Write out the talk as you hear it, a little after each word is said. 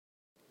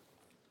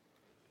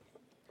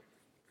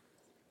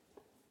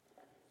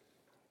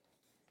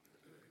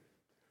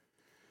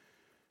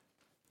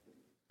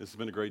This has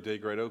been a great day,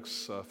 Great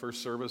Oaks.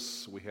 First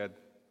service, we had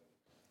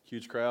a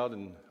huge crowd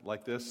and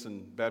like this,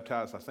 and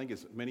baptized, I think,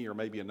 as many or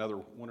maybe another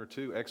one or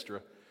two extra.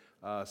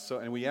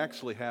 And we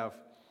actually have,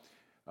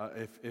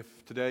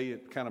 if today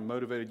it kind of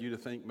motivated you to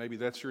think maybe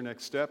that's your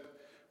next step,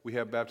 we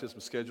have baptism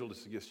scheduled,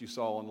 as I guess you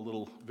saw in the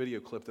little video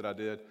clip that I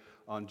did,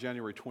 on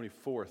January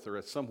 24th, or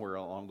at somewhere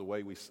along the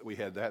way we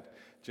had that.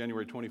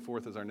 January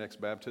 24th is our next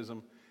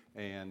baptism.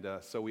 And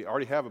so we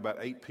already have about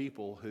 8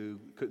 people who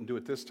couldn't do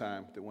it this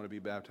time that want to be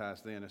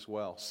baptized then as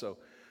well. So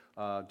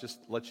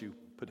just let you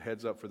put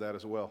heads up for that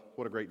as well.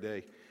 What a great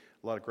day.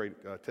 A lot of great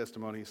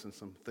testimonies and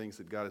some things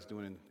that God is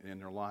doing in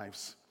their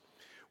lives.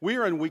 We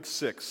are in week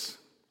 6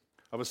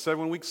 of a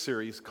 7-week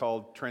series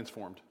called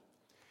Transformed.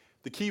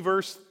 The key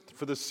verse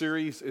for this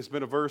series has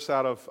been a verse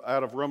out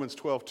of Romans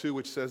 12:2,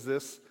 which says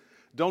this: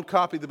 "Don't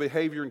copy the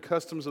behavior and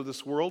customs of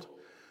this world,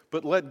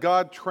 but let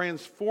God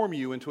transform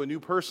you into a new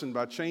person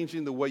by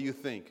changing the way you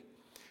think.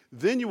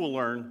 Then you will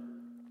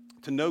learn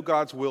to know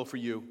God's will for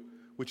you,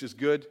 which is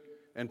good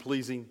and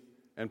pleasing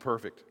and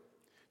perfect."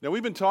 Now,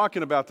 we've been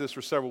talking about this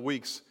for several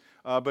weeks,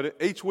 but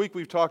each week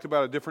we've talked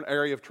about a different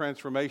area of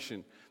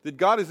transformation. That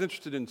God is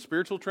interested in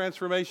spiritual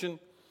transformation.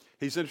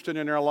 He's interested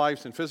in our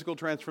lives in physical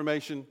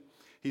transformation.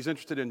 He's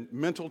interested in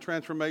mental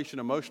transformation,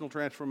 emotional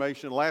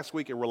transformation. Last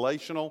week,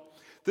 relational.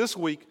 This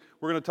week,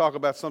 we're going to talk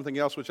about something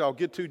else, which I'll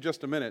get to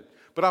just a minute.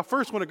 But I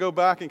first want to go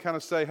back and kind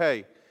of say,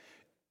 hey,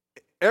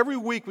 every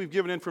week we've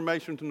given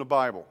information from the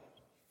Bible.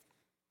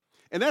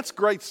 And that's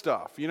great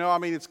stuff. You know, I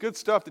mean, it's good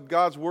stuff that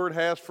God's Word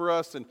has for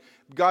us, and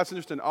God's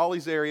interested in all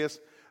these areas.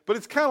 But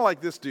it's kind of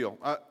like this deal.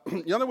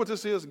 You know what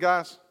this is,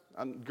 guys?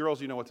 Girls,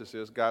 you know what this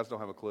is. Guys don't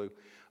have a clue.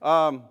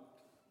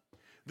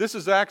 This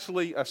is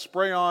actually a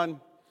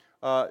spray-on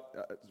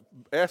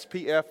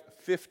SPF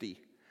 50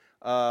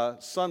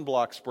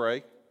 sunblock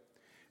spray.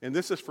 And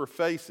this is for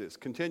faces.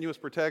 Continuous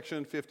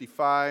protection,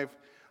 55,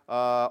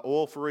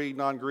 oil-free,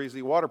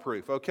 non-greasy,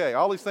 waterproof. Okay,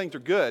 all these things are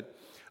good.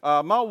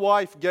 My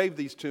wife gave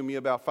these to me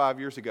about 5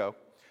 years ago.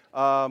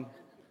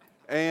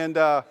 And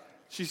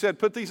she said,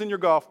 put these in your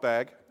golf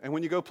bag, and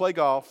when you go play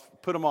golf,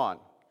 put them on,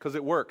 because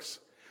it works.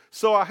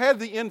 So I had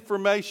the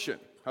information,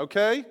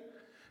 okay?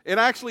 And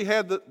I actually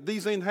had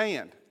these in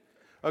hand.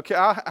 Okay,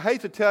 I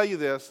hate to tell you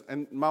this,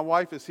 and my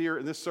wife is here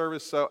in this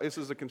service, so this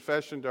is a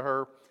confession to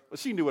her. Well,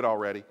 she knew it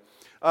already.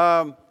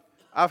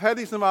 I've had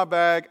these in my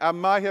bag. I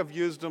might have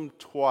used them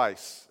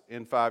twice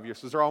in 5 years,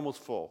 because they're almost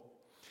full.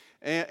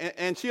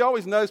 And she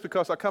always knows,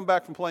 because I come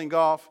back from playing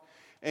golf,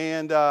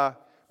 and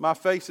my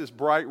face is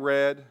bright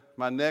red,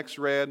 my neck's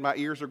red, my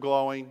ears are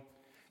glowing,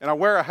 and I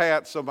wear a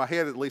hat, so my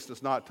head at least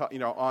is not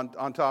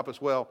on top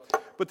as well.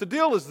 But the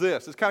deal is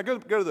this. It's kind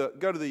of go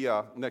to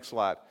the next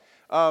slide.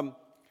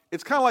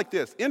 It's kind of like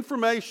this.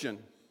 Information,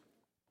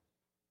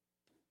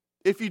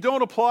 if you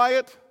don't apply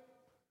it,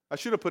 I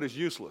should have put as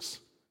useless.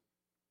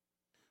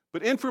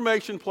 But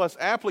information plus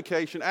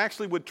application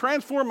actually would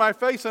transform my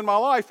face and my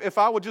life if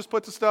I would just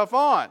put the stuff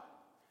on.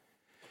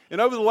 And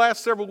over the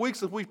last several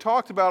weeks, as we've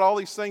talked about all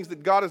these things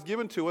that God has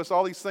given to us,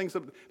 all these things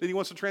that He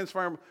wants to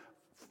transform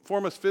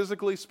us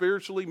physically,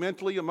 spiritually,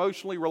 mentally,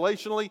 emotionally,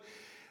 relationally,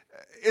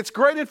 it's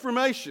great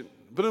information.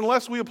 But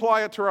unless we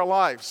apply it to our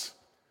lives,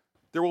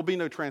 there will be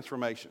no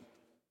transformation.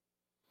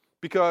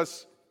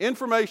 Because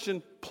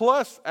information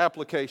plus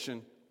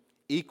application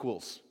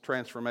equals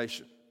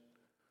transformation.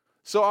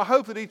 So I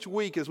hope that each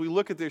week as we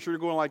look at this, you're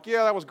going like,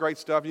 yeah, that was great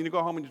stuff. You need to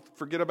go home and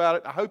forget about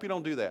it. I hope you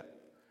don't do that.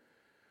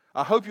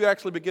 I hope you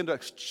actually begin to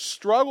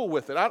struggle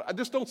with it. I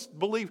just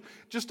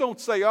don't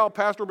say, oh,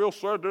 Pastor Bill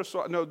said this.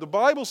 No, the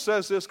Bible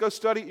says this. Go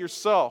study it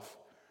yourself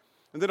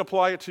and then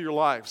apply it to your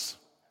lives.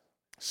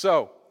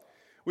 So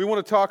we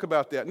want to talk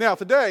about that. Now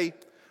today,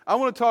 I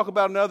want to talk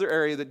about another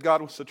area that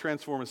God wants to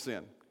transform us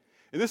in.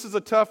 And this is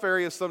a tough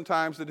area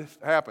sometimes that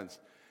happens.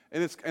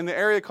 And it's in the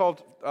area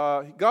called,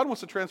 God wants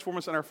to transform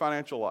us in our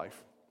financial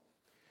life.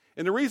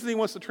 And the reason He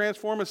wants to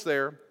transform us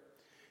there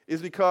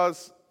is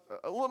because,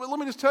 let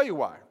me just tell you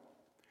why.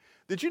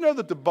 Did you know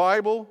that the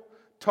Bible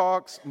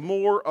talks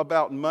more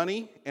about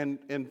money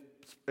and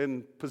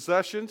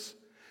possessions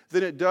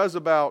than it does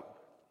about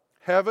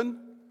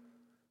heaven,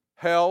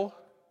 hell,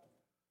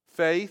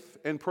 faith,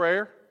 and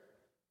prayer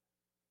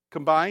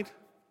combined?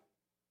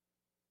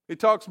 It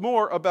talks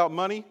more about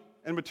money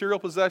and material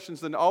possessions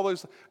than all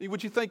those.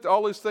 Would you think that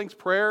all those things,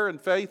 prayer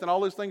and faith and all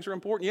those things are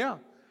important? Yeah.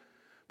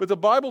 But the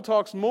Bible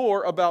talks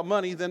more about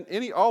money than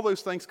all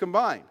those things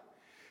combined.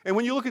 And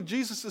when you look at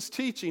Jesus'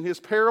 teaching,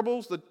 His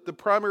parables, the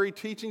primary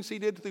teachings He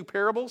did through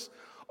parables,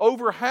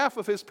 over half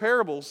of His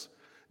parables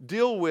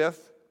deal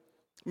with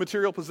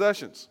material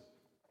possessions.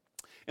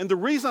 And the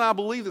reason I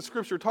believe that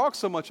Scripture talks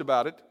so much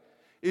about it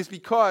is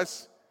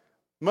because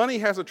money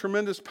has a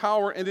tremendous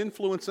power and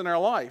influence in our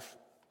life.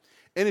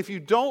 And if you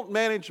don't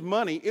manage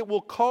money, it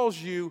will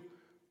cause you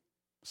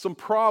some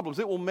problems.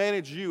 It will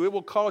manage you. It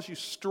will cause you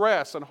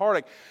stress and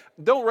heartache.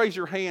 Don't raise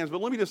your hands,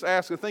 but let me just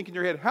ask and think in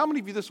your head, how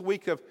many of you this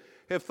week have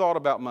thought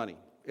about money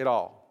at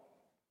all?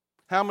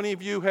 How many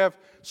of you have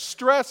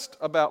stressed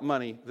about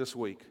money this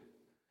week?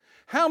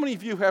 How many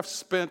of you have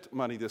spent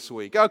money this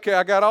week? Okay,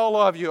 I got all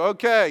of you.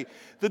 Okay.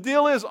 The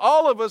deal is,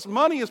 all of us,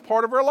 money is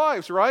part of our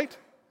lives, right?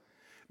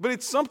 But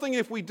it's something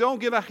if we don't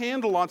get a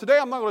handle on. Today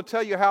I'm not going to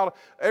tell you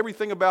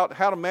everything about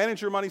how to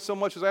manage your money so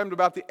much as I am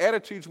about the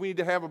attitudes we need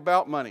to have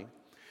about money.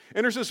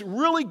 And there's this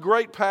really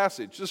great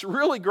passage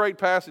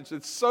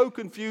that's so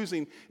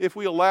confusing if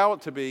we allow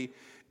it to be,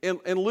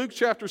 in Luke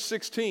chapter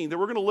 16 that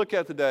we're going to look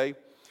at today.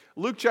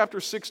 Luke chapter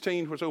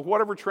 16, so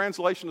whatever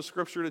translation of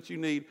Scripture that you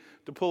need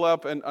to pull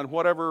up and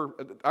whatever,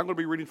 I'm going to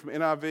be reading from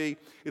NIV.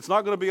 It's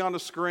not going to be on the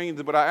screen,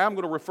 but I am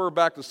going to refer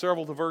back to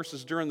several of the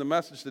verses during the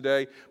message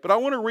today. But I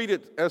want to read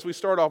it as we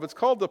start off. It's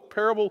called the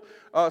parable,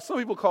 some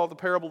people call it the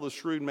parable of the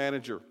shrewd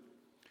manager.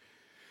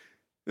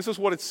 This is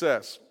what it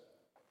says.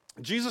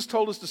 Jesus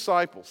told his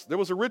disciples, there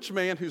was a rich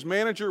man whose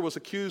manager was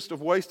accused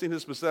of wasting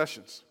his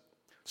possessions.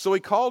 So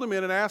he called him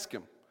in and asked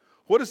him,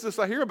 what is this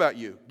I hear about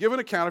you? Give an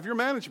account of your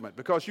management,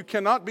 because you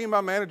cannot be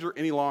my manager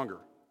any longer.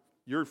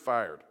 You're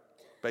fired,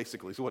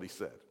 basically is what he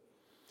said.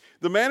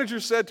 The manager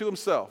said to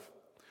himself,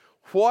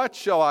 what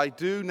shall I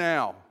do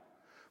now?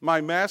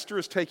 My master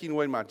is taking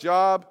away my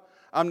job.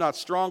 I'm not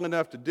strong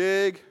enough to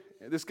dig.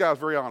 This guy's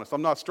very honest.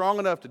 I'm not strong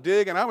enough to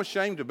dig, and I'm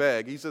ashamed to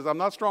beg. He says, I'm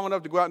not strong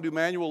enough to go out and do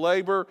manual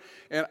labor,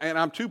 and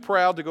I'm too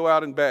proud to go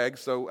out and beg,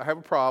 so I have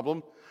a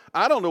problem.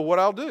 I don't know what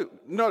I'll do.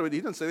 No, he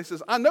didn't say. He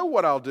says, I know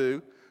what I'll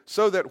do,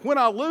 so that when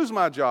I lose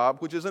my job,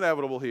 which is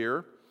inevitable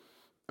here,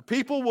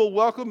 people will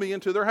welcome me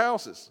into their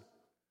houses.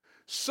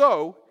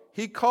 So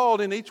he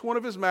called in each one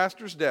of his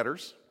master's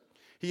debtors.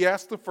 He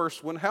asked the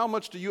first one, how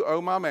much do you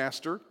owe my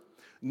master?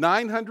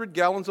 900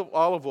 gallons of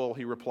olive oil,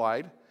 he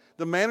replied.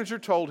 The manager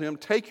told him,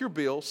 take your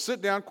bill,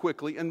 sit down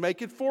quickly, and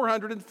make it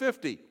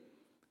 450,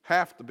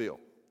 half the bill.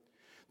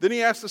 Then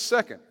he asked the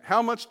second,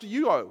 how much do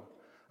you owe?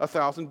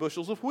 1,000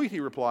 bushels of wheat, he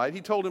replied.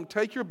 He told him,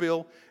 take your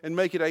bill and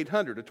make it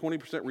 800, a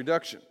 20%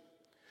 reduction.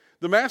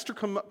 The master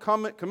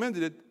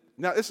commended it.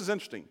 Now, this is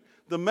interesting.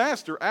 The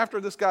master,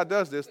 after this guy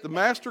does this, the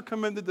master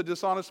commended the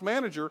dishonest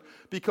manager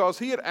because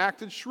he had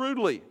acted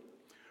shrewdly.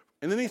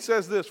 And then he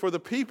says this, for the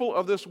people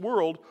of this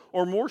world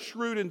are more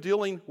shrewd in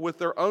dealing with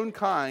their own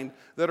kind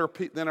than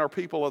are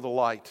people of the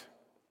light.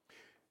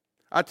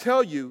 I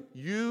tell you,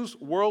 use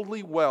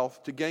worldly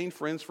wealth to gain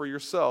friends for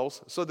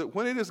yourselves, so that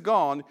when it is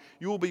gone,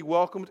 you will be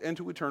welcomed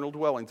into eternal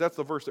dwellings. That's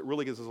the verse that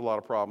really gives us a lot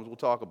of problems we'll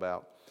talk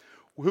about.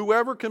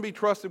 Whoever can be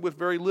trusted with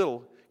very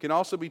little can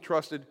also be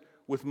trusted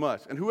with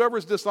much. And whoever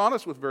is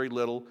dishonest with very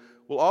little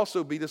will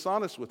also be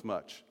dishonest with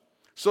much.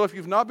 So if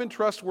you've not been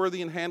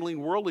trustworthy in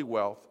handling worldly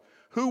wealth,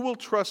 who will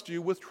trust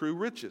you with true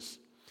riches?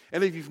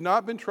 And if you've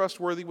not been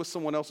trustworthy with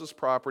someone else's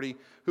property,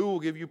 who will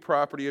give you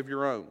property of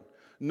your own?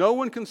 No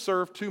one can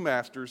serve two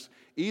masters.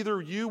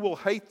 Either you will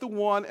hate the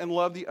one and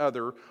love the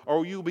other,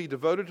 or you will be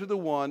devoted to the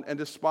one and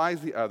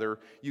despise the other.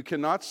 You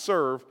cannot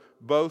serve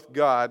both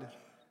God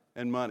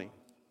and money.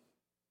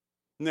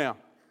 Now,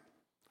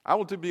 I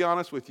want to be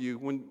honest with you,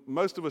 when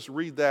most of us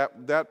read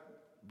that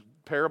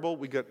parable,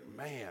 we go,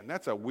 man,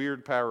 that's a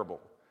weird parable.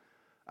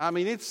 I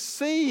mean, it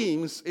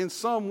seems in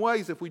some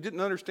ways, if we didn't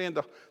understand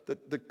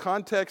the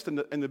context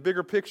and the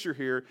bigger picture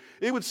here,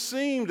 it would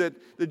seem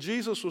that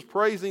Jesus was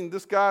praising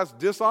this guy's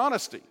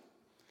dishonesty.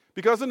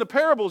 Because in the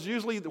parables,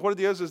 usually what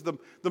it is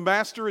the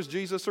master is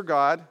Jesus or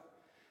God,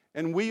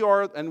 and we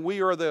are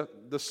the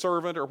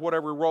servant or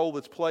whatever role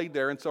that's played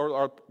there, and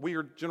so we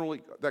are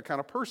generally that kind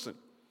of person.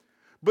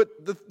 But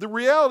the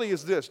reality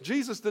is this,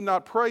 Jesus did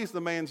not praise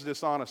the man's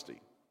dishonesty.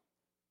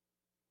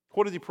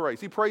 What did he praise?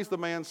 He praised the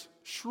man's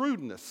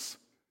shrewdness.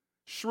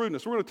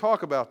 Shrewdness. We're going to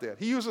talk about that.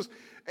 He uses,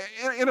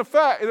 in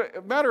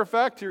a matter of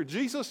fact here,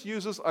 Jesus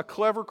uses a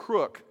clever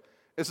crook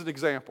as an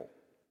example.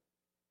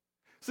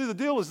 See, the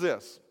deal is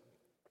this.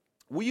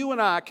 You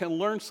and I can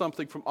learn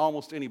something from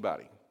almost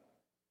anybody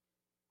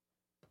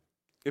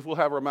if we'll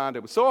have our mind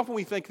open. So often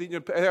we think that you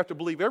have to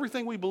believe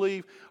everything we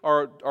believe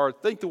or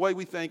think the way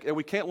we think, and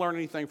we can't learn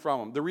anything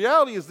from them. The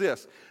reality is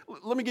this.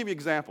 Let me give you an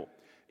example.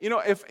 You know,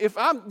 if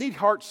I need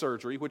heart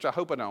surgery, which I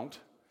hope I don't,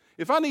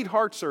 if I need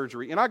heart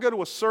surgery and I go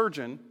to a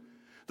surgeon,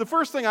 the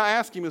first thing I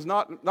ask him is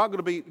not going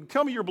to be,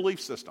 tell me your belief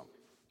system.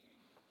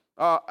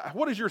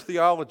 What is your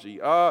theology?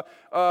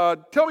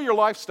 Tell me your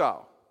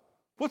lifestyle.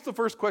 What's the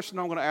first question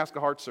I'm going to ask a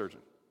heart surgeon?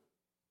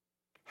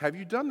 Have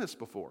you done this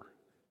before?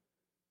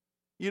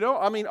 You know,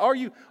 I mean, are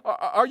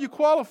you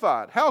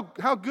qualified?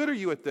 How good are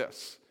you at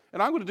this?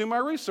 And I'm going to do my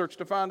research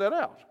to find that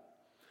out.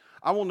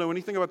 I won't know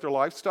anything about their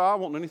lifestyle. I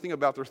won't know anything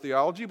about their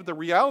theology. But the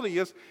reality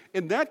is,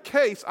 in that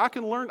case,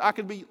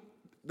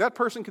 that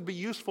person could be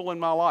useful in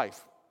my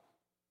life.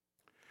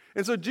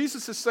 And so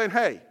Jesus is saying,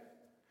 hey,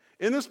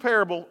 in this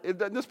parable,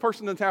 this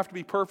person doesn't have to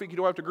be perfect. You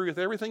don't have to agree with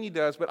everything he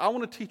does. But I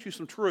want to teach you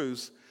some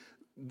truths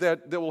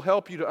that will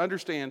help you to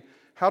understand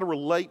how to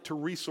relate to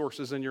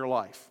resources in your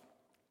life.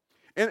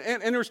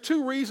 And there's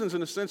two reasons,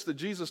 in a sense, that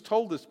Jesus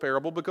told this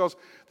parable, because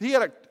he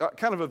had a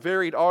kind of a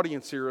varied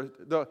audience here.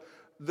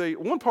 The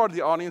one part of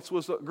the audience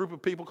was a group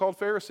of people called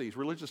Pharisees,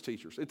 religious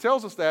teachers. It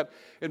tells us that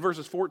in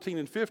verses 14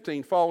 and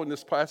 15, following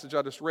this passage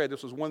I just read.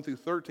 This was 1 through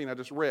 13 I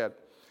just read.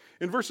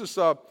 In verses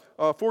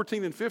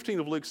 14 and 15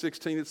 of Luke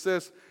 16, it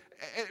says,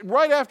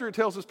 Right after it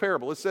tells this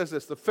parable, it says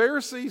this: the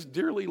Pharisees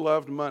dearly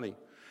loved money.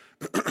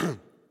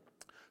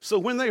 So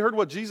when they heard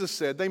what Jesus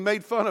said, they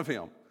made fun of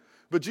him.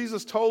 But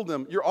Jesus told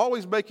them, you're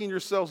always making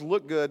yourselves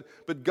look good,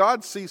 but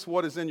God sees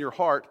what is in your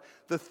heart.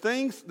 The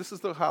things, this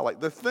is the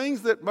highlight, the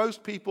things that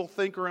most people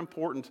think are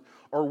important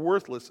are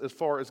worthless as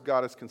far as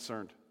God is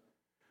concerned.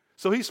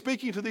 So he's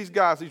speaking to these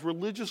guys, these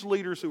religious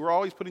leaders who were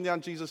always putting down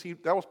Jesus.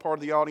 That was part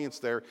of the audience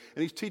there,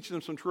 and he's teaching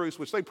them some truths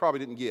which they probably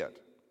didn't get.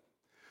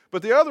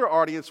 But the other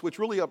audience, which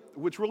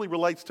really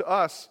relates to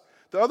us,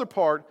 the other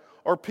part,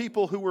 are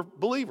people who were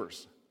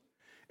believers.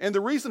 And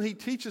the reason he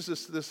teaches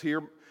us this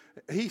here,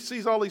 he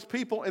sees all these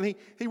people, and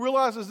he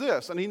realizes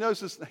this, and he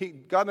knows this.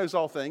 God knows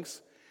all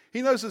things.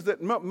 He knows is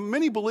that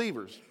many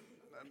believers,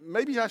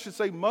 maybe I should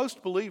say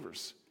most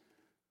believers,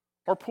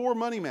 are poor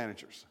money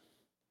managers.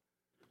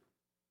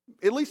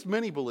 At least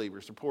many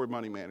believers are poor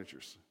money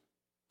managers.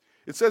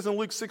 It says in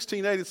Luke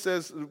 16:8, it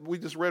says, we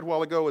just read a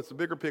while ago, it's the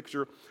bigger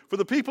picture. For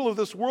the people of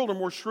this world are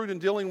more shrewd in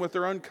dealing with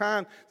their own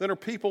kind than are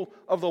people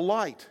of the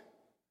light.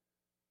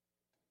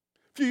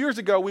 A few years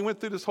ago, we went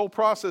through this whole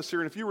process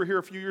here, and if you were here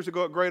a few years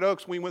ago at Great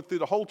Oaks, we went through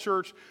the whole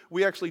church.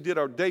 We actually did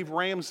our Dave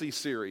Ramsey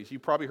series. You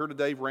probably heard of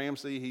Dave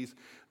Ramsey. He's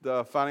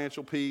the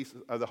financial piece,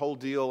 the whole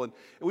deal, and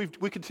we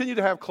continue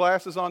to have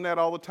classes on that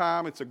all the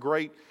time. It's a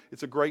great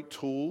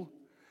tool,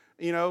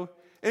 you know.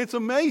 And it's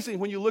amazing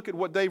when you look at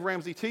what Dave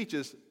Ramsey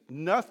teaches.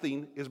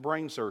 Nothing is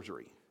brain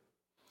surgery.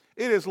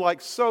 It is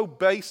like so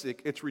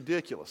basic, it's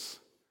ridiculous.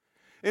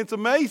 And it's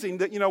amazing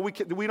that, you know, we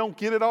don't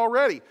get it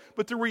already.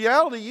 But the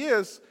reality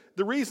is,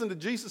 the reason that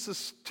Jesus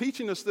is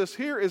teaching us this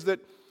here is that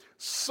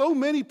so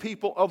many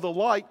people of the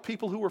light,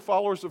 people who are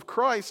followers of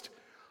Christ,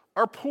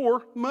 are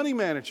poor money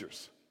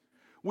managers.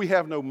 We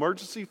have no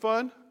emergency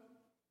fund.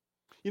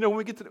 You know,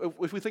 when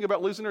if we think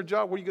about losing our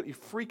job, you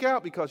freak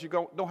out because you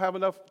don't have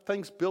enough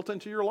things built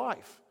into your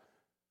life.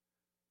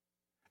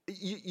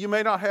 You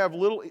may not have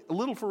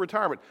little for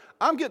retirement.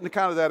 I'm getting to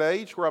kind of that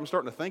age where I'm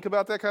starting to think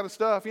about that kind of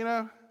stuff, you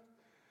know.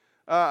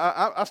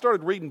 I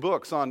started reading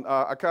books on,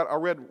 I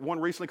read one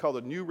recently called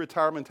The New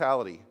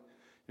Retirementality.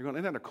 You're going,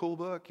 isn't that a cool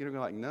book? You're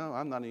like, no,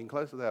 I'm not even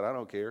close to that. I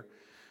don't care.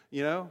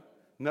 You know?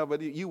 No,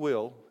 but you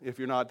will if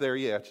you're not there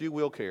yet. You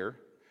will care.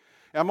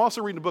 And I'm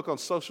also reading a book on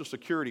Social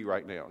Security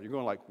right now. You're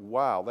going like,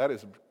 wow, that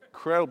is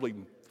incredibly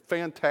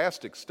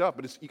fantastic stuff,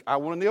 but I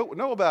want to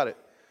know about it.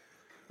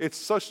 It's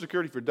Social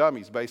Security for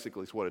dummies,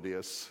 basically, is what it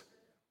is.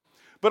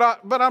 But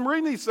I'm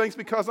reading these things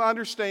because I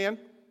understand,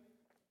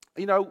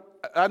 you know,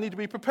 I need to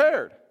be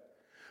prepared.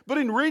 But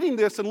in reading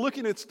this and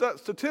looking at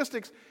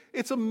statistics,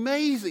 it's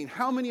amazing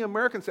how many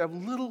Americans have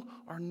little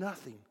or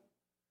nothing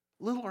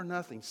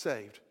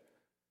saved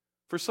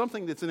for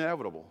something that's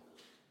inevitable.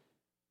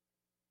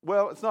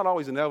 Well, it's not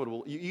always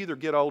inevitable. You either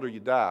get old or you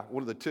die,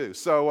 one of the two.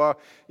 So,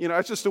 you know,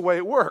 it's just the way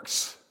it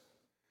works.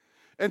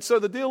 And so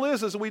the deal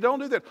is we don't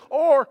do that.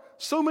 Or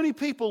so many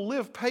people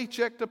live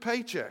paycheck to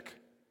paycheck.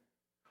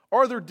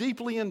 Or they're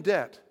deeply in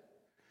debt.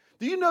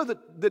 Do you know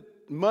that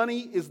money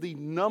is the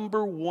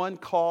number one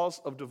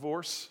cause of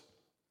divorce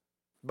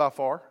by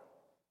far?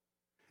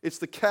 It's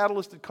the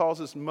catalyst that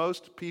causes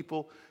most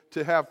people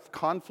to have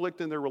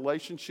conflict in their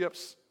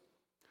relationships.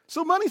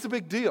 So money's a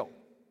big deal.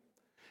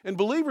 And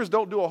believers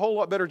don't do a whole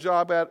lot better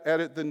job at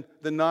it than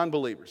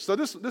non-believers. So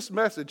this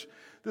message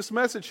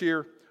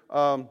here,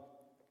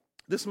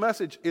 this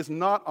message is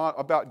not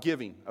about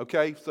giving,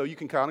 okay? So you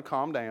can kind of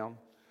calm down.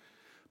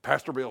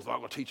 Pastor Bill's not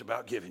going to teach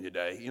about giving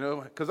today, you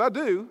know, because I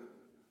do,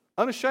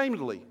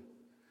 unashamedly.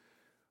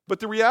 But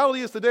the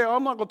reality is today,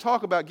 I'm not going to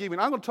talk about giving.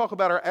 I'm going to talk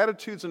about our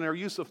attitudes and our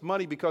use of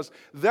money because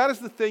that is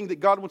the thing that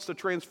God wants to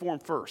transform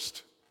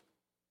first.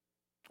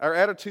 Our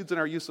attitudes and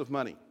our use of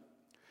money.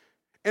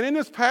 And in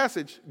this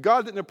passage,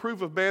 God didn't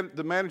approve of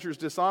the manager's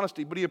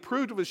dishonesty, but he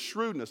approved of his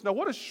shrewdness. Now,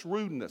 what is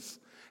shrewdness?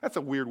 That's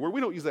a weird word.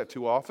 We don't use that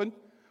too often.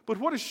 But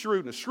what is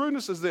shrewdness?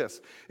 Shrewdness is this.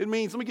 It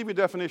means, let me give you a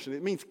definition.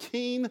 It means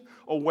keen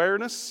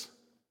awareness.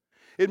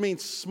 It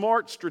means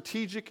smart,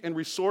 strategic, and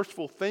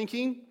resourceful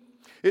thinking.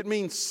 It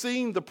means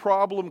seeing the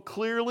problem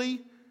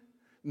clearly,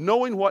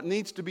 knowing what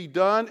needs to be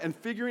done, and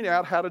figuring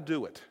out how to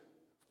do it.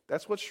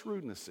 That's what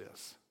shrewdness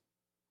is.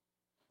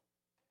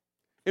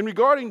 In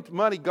regarding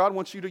money, God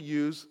wants you to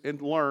use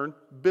and learn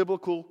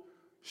biblical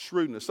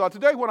shrewdness. So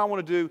today what I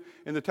want to do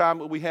in the time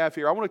that we have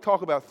here, I want to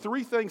talk about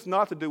 3 things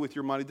not to do with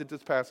your money that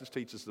this passage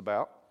teaches us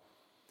about,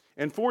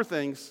 and 4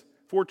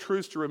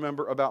 truths to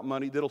remember about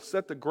money that'll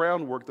set the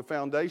groundwork, the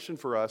foundation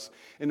for us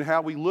in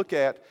how we look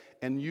at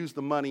and use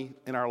the money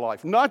in our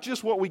life. Not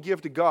just what we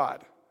give to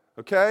God,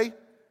 okay?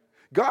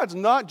 God's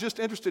not just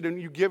interested in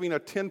you giving a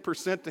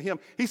 10% to Him.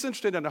 He's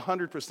interested in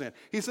 100%.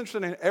 He's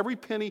interested in every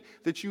penny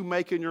that you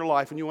make in your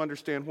life, and you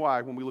understand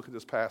why when we look at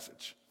this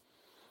passage.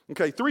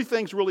 Okay, 3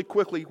 things really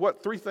quickly.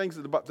 3 things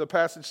that the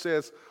passage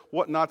says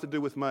what not to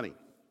do with money.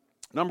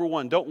 Number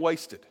 1, don't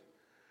waste it.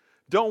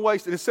 Don't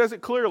waste it. It says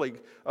it clearly.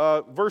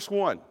 Verse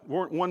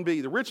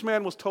 1b. The rich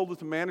man was told that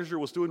the manager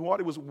was doing what?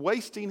 He was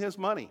wasting his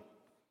money.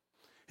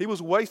 He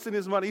was wasting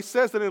his money. He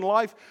says that in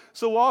life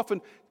so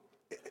often,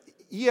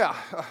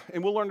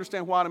 and we'll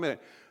understand why in a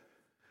minute.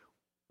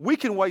 We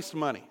can waste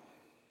money.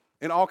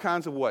 in all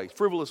kinds of ways,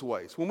 frivolous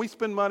ways. When we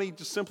spend money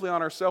just simply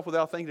on ourselves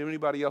without thinking of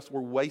anybody else,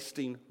 we're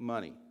wasting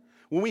money.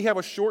 When we have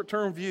a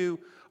short-term view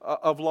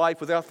of life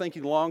without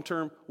thinking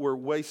long-term, we're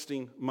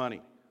wasting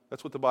money.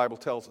 That's what the Bible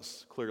tells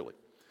us clearly.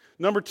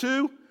 Number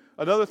 2,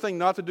 another thing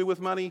not to do with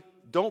money,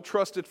 don't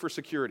trust it for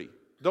security.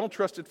 Don't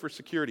trust it for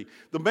security.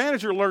 The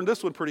manager learned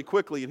this one pretty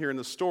quickly in here in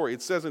the story.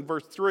 It says in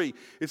verse 3,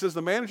 it says,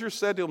 the manager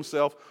said to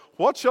himself,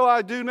 what shall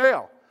I do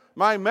now?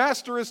 My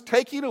master is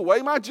taking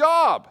away my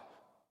job.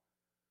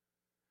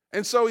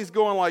 And so he's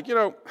going like,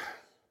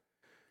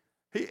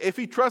 if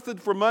he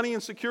trusted for money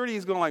and security,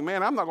 he's going like,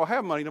 man, I'm not going to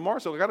have money tomorrow,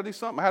 so I got to do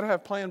something. I had to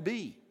have plan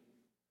B.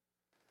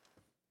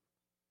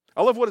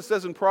 I love what it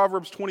says in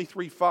Proverbs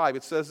 23:5.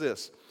 It says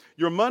this,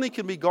 your money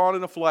can be gone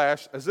in a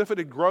flash as if it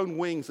had grown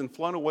wings and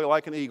flown away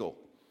like an eagle.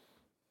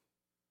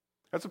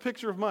 That's a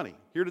picture of money.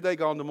 Here today,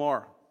 gone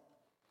tomorrow.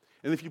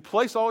 And if you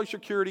place all your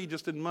security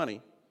just in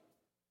money,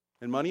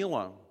 and money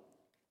alone,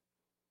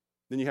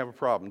 then you have a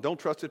problem. Don't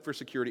trust it for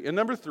security. And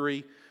number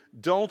 3,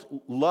 don't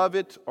love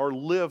it or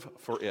live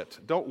for it.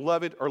 Don't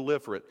love it or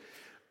live for it.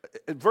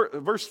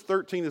 Verse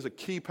 13 is a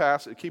key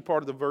part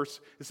of the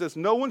verse. It says,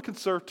 no one can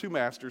serve 2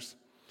 masters.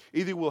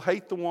 Either you will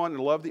hate the one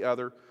and love the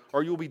other,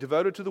 or you will be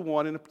devoted to the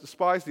one and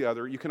despise the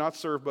other. You cannot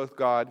serve both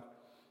God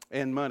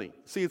and money.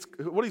 See, it's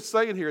what he's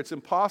saying here, it's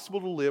impossible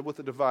to live with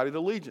a divided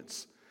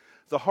allegiance.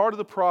 The heart of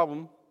the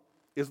problem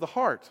is the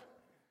heart.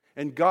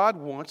 And God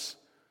wants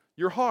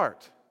your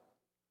heart.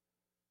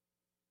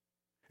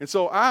 And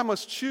so I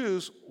must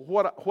choose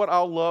what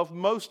I'll love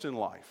most in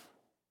life.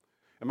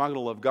 Am I going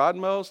to love God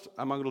most?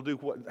 Am I going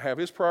to have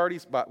His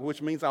priorities,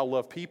 which means I'll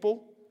love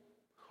people?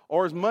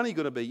 Or is money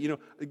going to be?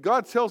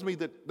 God tells me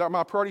that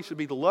my priority should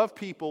be to love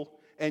people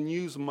and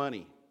use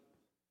money.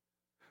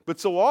 But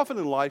so often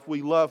in life,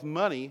 we love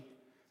money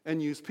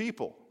and use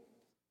people.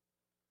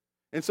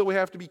 And so we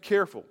have to be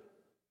careful.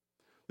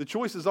 The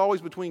choice is always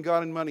between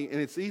God and money,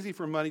 and it's easy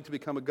for money to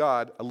become a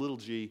god, a little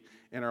g,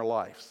 in our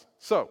lives.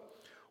 So,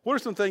 what are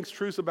some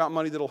truths about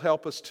money that will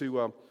help us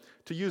to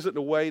use it in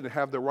a way to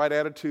have the right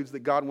attitudes that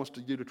God wants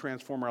to do to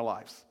transform our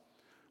lives?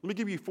 Let me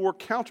give you 4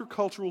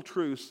 countercultural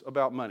truths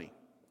about money.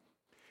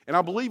 And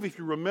I believe if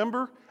you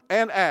remember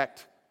and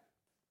act,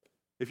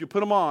 if you put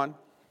them on,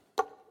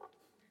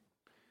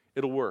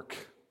 it'll work.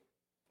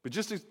 But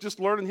just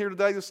learning here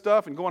today this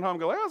stuff and going home and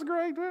go, that's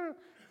great, it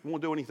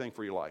won't do anything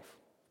for your life.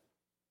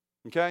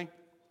 Okay?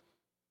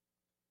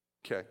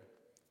 Okay.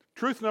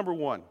 Truth number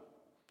 1,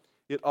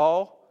 it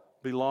all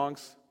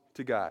belongs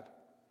to God.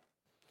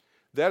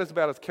 That is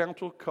about as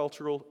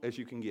countercultural as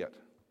you can get.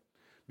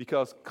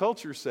 Because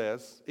culture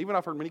says, even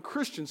I've heard many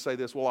Christians say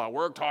this, well, I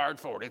worked hard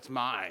for it, it's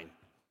mine.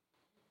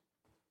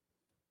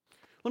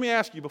 Let me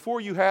ask you,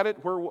 before you had it,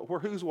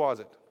 whose was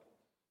it?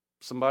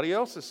 Somebody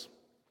else's.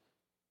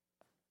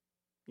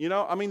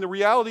 The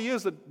reality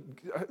is that,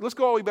 let's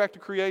go all the way back to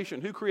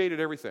creation. Who created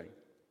everything?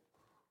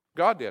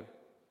 God did.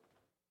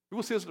 It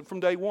was His from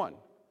day one.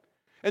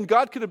 And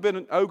God could have been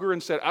an ogre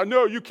and said, I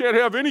know you can't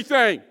have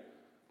anything.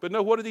 But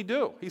no, what did He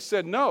do? He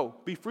said, no,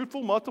 be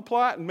fruitful,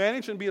 multiply, and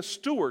manage, and be a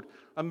steward,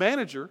 a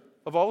manager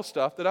of all the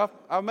stuff that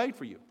I've made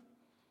for you.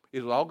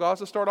 It was all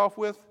God's to start off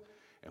with,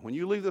 and when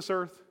you leave this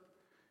earth,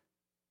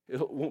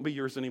 it won't be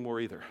yours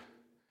anymore either.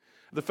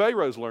 The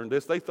Pharaohs learned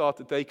this. They thought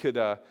that they could,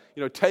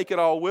 take it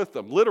all with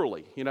them,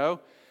 literally,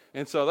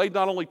 And so they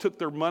not only took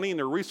their money and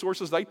their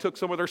resources, they took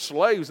some of their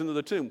slaves into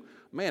the tomb.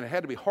 Man, it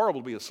had to be horrible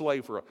to be a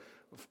slave for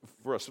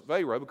a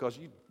Pharaoh because,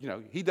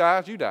 he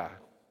dies, you die.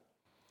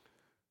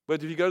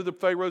 But if you go to the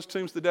Pharaoh's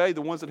tombs today,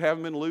 the ones that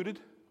haven't been looted,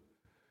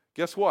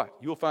 guess what?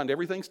 You'll find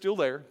everything still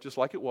there, just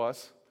like it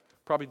was.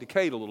 Probably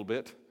decayed a little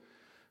bit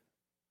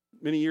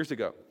many years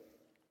ago.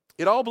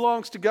 It all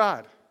belongs to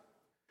God.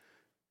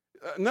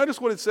 Notice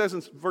what it says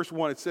in verse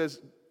 1. It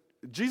says,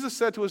 Jesus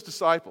said to His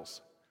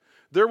disciples,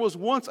 there was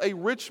once a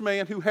rich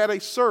man who had a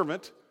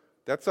servant,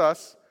 that's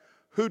us,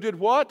 who did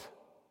what?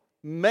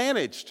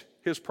 Managed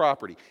his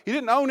property. He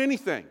didn't own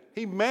anything.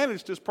 He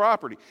managed his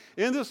property.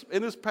 In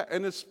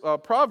this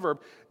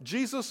proverb,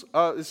 Jesus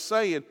is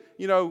saying,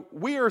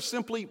 we are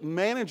simply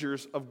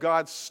managers of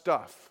God's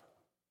stuff.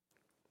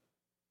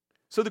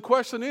 So the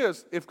question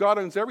is, if God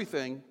owns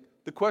everything,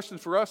 the question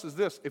for us is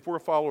this: if we're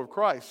a follower of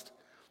Christ,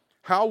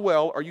 how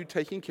well are you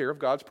taking care of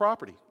God's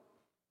property?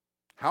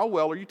 How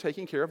well are you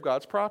taking care of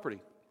God's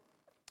property?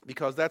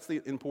 Because that's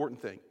the important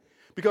thing.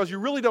 Because you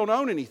really don't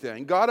own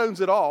anything. God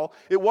owns it all.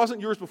 It wasn't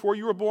yours before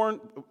you were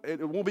born.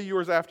 It won't be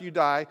yours after you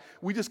die.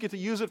 We just get to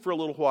use it for a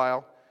little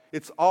while.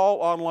 It's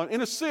all on loan. In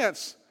a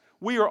sense,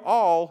 we are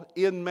all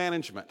in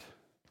management.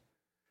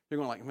 You're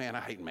going like, man,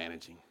 I hate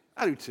managing.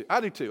 I do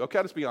too. Okay,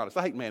 let's be honest.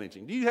 I hate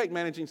managing. Do you hate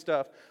managing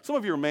stuff? Some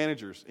of you are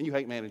managers and you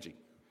hate managing.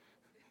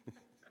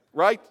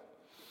 Right?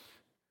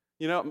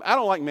 I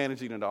don't like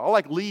managing at all. I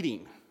like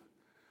leading.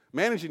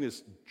 Managing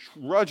is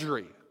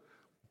drudgery.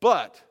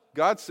 But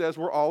God says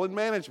we're all in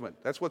management.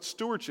 That's what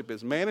stewardship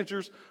is,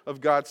 managers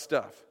of God's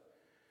stuff.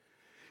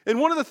 And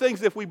one of the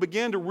things, if we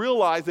begin to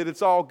realize that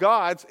it's all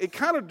God's, it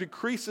kind of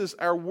decreases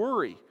our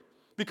worry.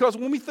 Because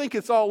when we think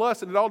it's all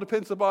us and it all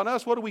depends upon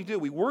us, what do?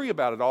 We worry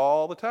about it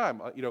all the time.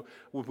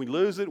 When we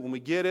lose it, when we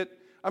get it.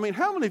 I mean,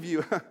 how many of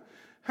you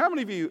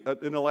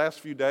in the last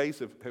few days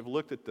have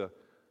looked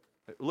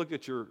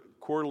at your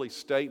quarterly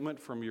statement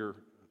from your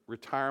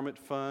retirement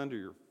fund or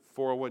your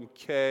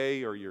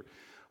 401k or your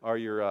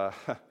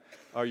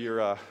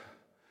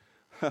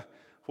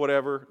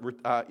whatever?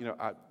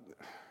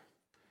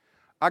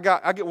 I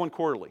get one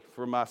quarterly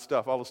for my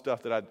stuff, all the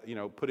stuff that I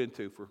put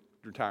into for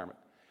retirement.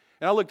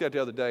 And I looked at it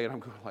the other day and I'm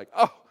going like,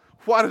 oh,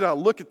 why did I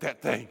look at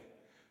that thing?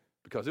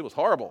 Because it was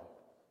horrible.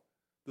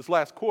 This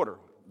last quarter,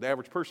 the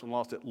average person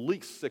lost at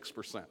least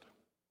 6%.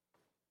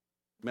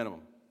 Minimum.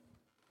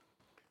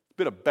 It's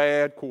been a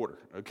bad quarter,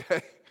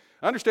 okay?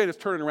 I understand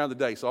it's turning around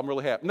today, so I'm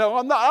really happy. No,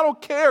 I'm not. I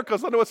don't care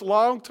because I know it's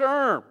long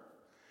term.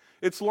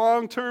 It's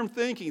long-term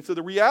thinking. So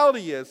the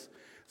reality is,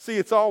 see,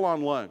 it's all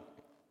on loan.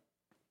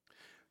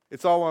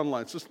 It's all on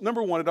loan. So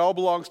number one, it all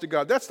belongs to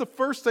God. That's the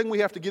first thing we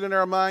have to get in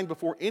our mind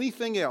before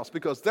anything else,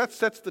 because that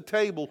sets the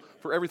table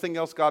for everything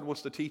else God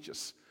wants to teach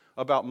us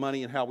about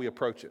money and how we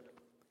approach it.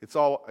 It's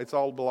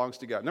all belongs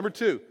to God. Number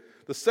two,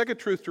 the second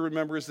truth to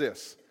remember is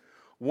this.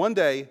 One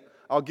day,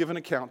 I'll give an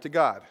account to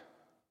God.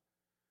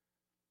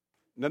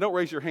 Now, don't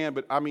raise your hand,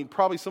 but I mean,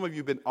 probably some of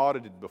you have been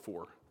audited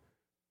before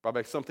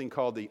by something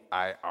called the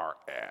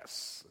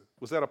IRS.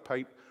 Was that a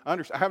pay? I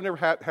have never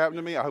happened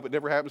to me. I hope it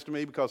never happens to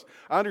me, because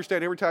I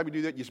understand every time you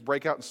do that, you just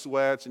break out in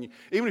sweats, and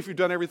even if you've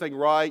done everything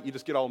right, you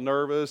just get all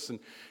nervous, and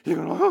you're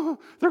going, oh,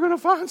 they're going to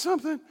find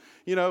something,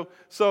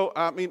 So,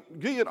 I mean,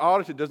 getting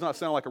audited does not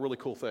sound like a really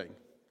cool thing.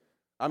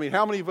 I mean,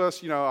 how many of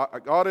us,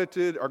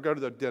 audited or go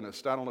to the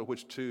dentist? I don't know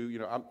which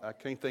two, I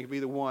can't think of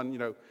either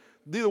one,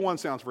 neither one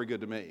sounds very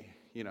good to me,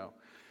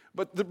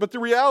 But the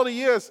reality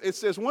is, it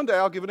says one day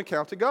I'll give an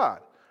account to God.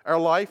 Our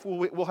life,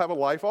 we'll have a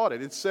life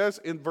audit. It says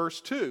in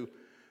verse 2,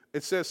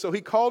 it says, so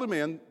he called him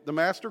in, the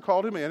master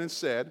called him in and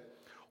said,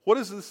 what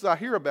is this I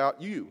hear about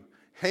you?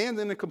 Hand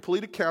in a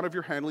complete account of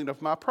your handling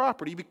of my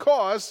property,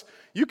 because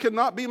you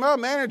cannot be my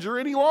manager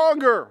any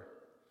longer.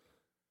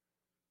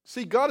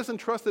 See, God has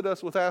entrusted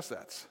us with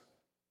assets.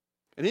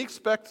 And he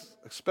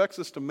expects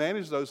us to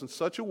manage those in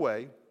such a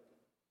way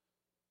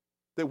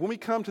that when we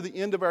come to the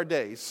end of our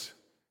days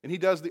and he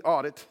does the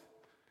audit,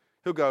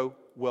 he'll go,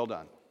 well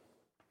done.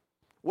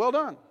 Well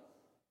done.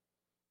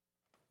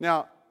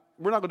 Now,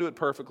 we're not going to do it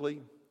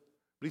perfectly,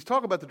 but he's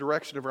talking about the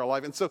direction of our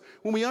life. And so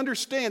when we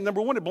understand,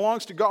 number one, it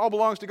belongs to God, all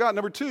belongs to God.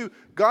 Number two,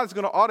 God's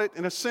going to audit,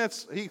 in a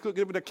sense, he could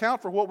give an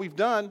account for what we've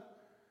done,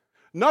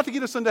 not to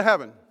get us into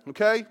heaven,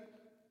 okay?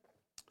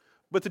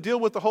 But to deal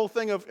with the whole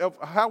thing of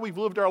how we've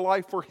lived our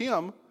life for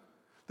him.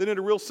 Then in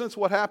a real sense,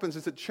 what happens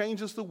is it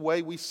changes the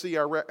way we see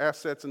our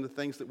assets and the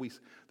things that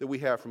we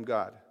have from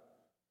God.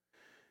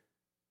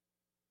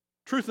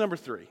 Truth number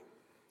three.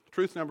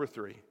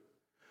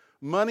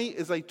 Money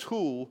is a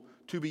tool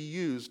to be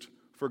used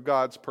for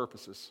God's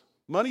purposes.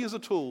 Money is a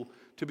tool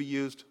to be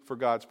used for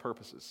God's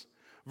purposes.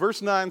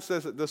 Verse 9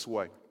 says it this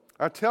way.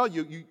 I tell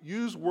you, you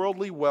use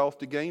worldly wealth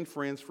to gain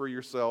friends for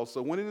yourselves,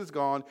 so when it is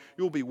gone,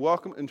 you will be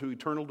welcomed into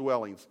eternal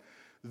dwellings.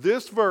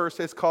 This verse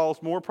has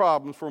caused more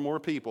problems for more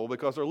people,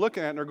 because they're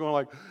looking at it and they're going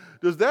like,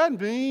 does that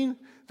mean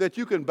that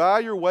you can buy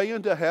your way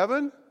into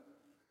heaven?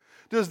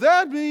 Does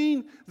that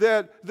mean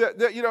that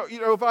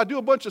if I do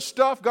a bunch of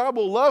stuff, God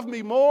will love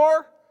me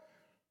more?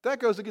 That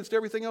goes against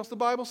everything else the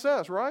Bible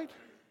says, right?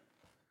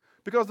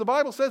 Because the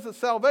Bible says that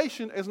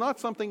salvation is not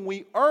something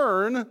we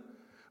earn,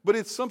 but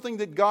it's something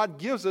that God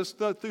gives us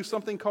through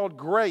something called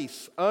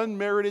grace,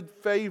 unmerited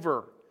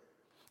favor.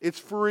 It's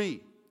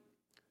free.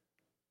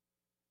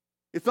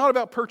 It's not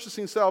about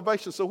purchasing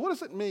salvation. So what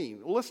does it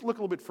mean? Well, let's look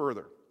a little bit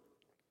further.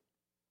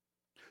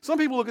 Some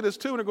people look at this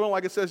too and are going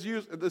like it says,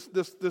 use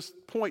this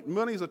point,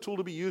 money is a tool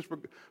to be used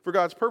for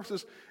God's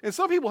purposes. And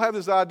some people have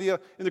this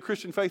idea in the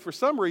Christian faith for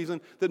some reason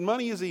that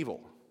money is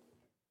evil.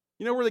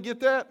 You know where they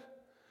get that?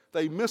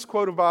 They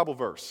misquote a Bible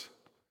verse.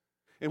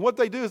 And what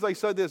they do is they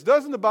say this,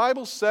 doesn't the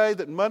Bible say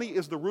that money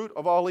is the root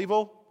of all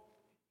evil?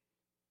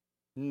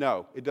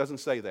 No, it doesn't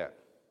say that.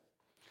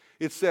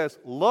 It says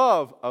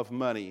love of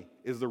money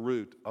is the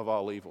root of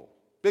all evil.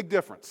 Big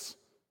difference.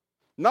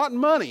 Not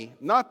money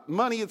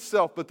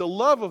itself, but the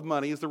love of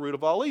money is the root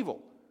of all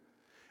evil.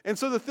 And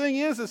so the thing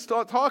is, it's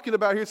talking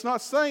about here, it's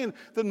not saying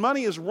that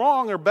money is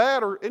wrong or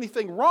bad or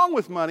anything wrong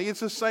with money.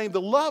 It's just saying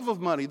the love of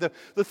money, the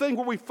thing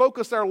where we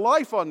focus our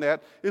life on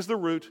that, is the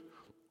root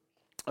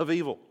of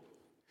evil.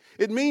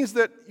 It means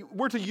that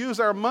we're to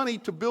use our money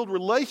to build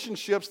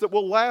relationships that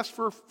will last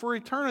for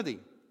eternity.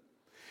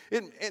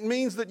 It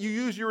means that you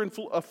use your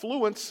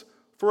affluence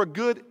for a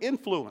good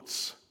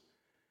influence.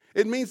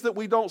 It means that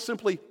we don't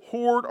simply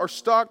hoard or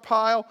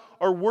stockpile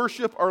or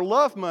worship or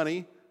love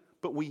money,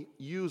 but we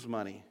use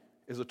money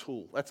as a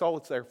tool. That's all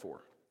it's there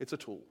for. It's a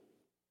tool.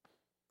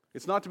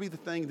 It's not to be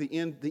the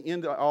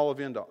end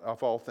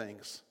of all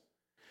things.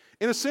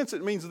 In a sense,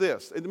 it means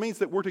this. It means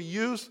that we're to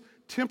use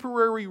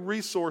temporary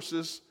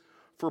resources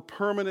for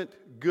permanent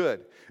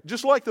good.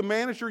 Just like the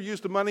manager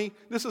used the money,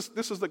 this is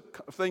the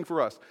thing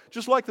for us.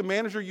 Just like the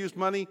manager used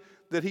money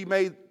that he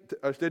made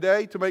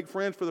today to make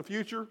friends for the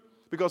future,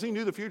 because he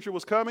knew the future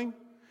was coming.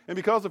 And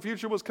because the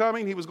future was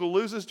coming, he was going to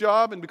lose his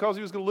job. And because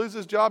he was going to lose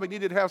his job, he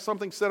needed to have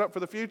something set up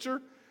for the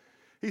future.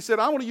 He said,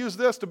 I want to use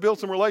this to build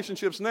some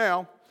relationships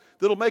now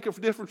that'll make a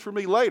difference for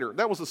me later.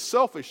 That was a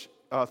selfish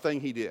thing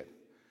he did.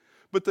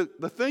 But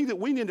the thing that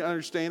we need to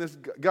understand is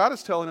God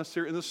is telling us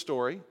here in this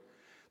story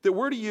that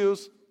we're to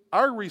use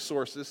our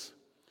resources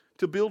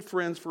to build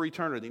friends for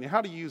eternity. Now,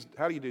 how do you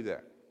do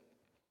that?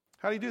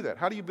 How do you do that?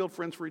 How do you build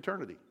friends for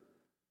eternity?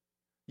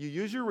 You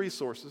use your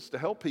resources to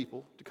help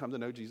people to come to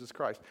know Jesus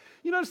Christ.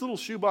 You know this little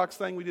shoebox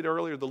thing we did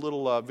earlier, the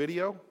little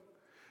video?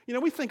 You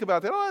know, we think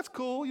about that. Oh, that's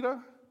cool, you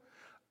know.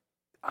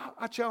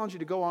 I challenge you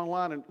to go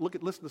online and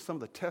listen to some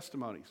of the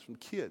testimonies from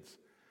kids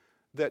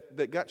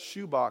that got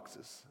shoe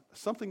boxes,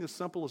 something as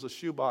simple as a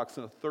shoebox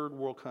in a third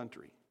world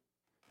country.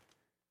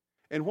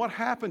 And what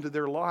happened to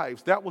their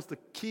lives, that was the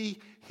key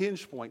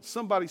hinge point.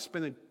 Somebody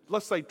spending,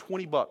 let's say,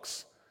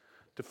 $20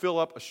 to fill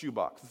up a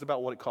shoebox. It's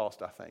about what it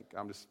cost, I think.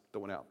 I'm just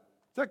throwing out.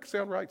 Does that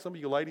sound right? Some of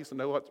you ladies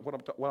know what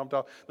I'm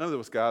talking. None of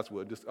those guys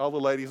would. Just all the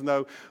ladies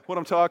know what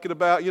I'm talking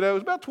about. You know,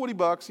 it's about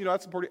 $20. You know,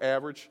 that's pretty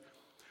average.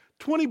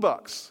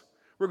 $20.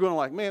 We're going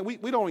like, man, we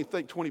don't even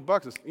think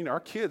 $20 is. You know,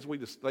 our kids,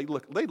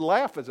 they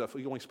laugh as if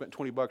we only spent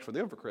 $20 for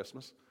them for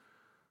Christmas.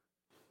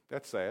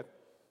 That's sad.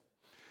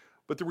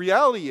 But the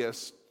reality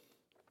is,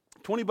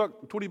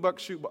 $20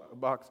 shoe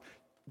box.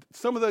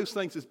 Some of those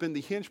things has been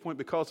the hinge point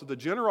because of the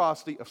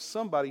generosity of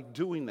somebody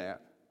doing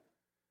that.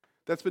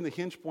 That's been the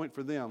hinge point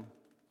for them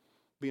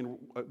being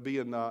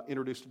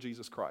introduced to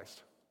Jesus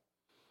Christ.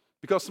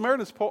 Because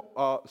Samaritan's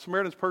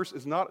Purse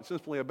is not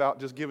simply about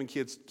just giving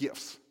kids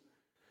gifts.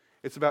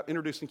 It's about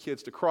introducing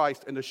kids to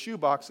Christ, and the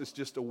shoebox is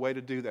just a way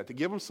to do that, to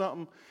give them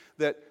something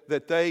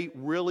that they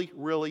really,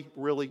 really,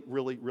 really,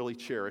 really, really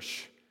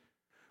cherish.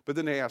 But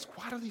then they ask,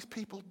 why do these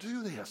people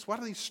do this? Why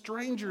do these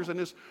strangers in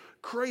this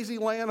crazy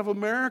land of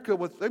America,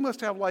 they must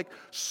have like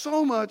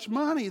so much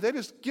money. They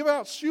just give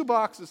out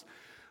shoeboxes.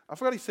 I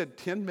forgot he said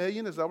 10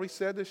 million. Is that what he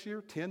said this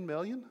year? 10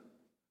 million?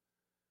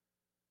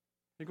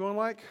 You're going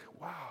like,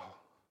 wow,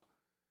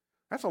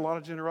 that's a lot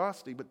of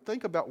generosity. But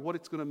think about what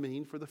it's going to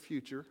mean for the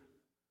future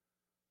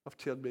of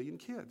 10 million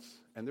kids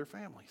and their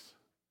families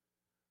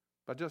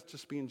by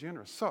just being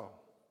generous. So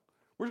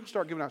we're going to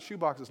start giving out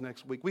shoeboxes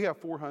next week. We have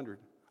 400.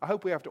 I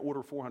hope we have to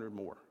order 400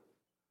 more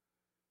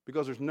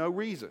because there's no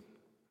reason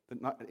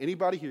that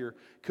anybody here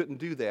couldn't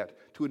do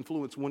that to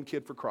influence one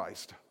kid for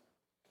Christ.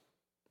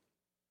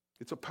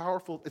 It's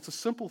a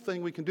simple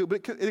thing we can do,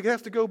 but it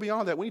has to go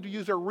beyond that. We need to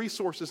use our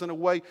resources in a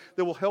way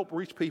that will help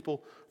reach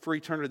people for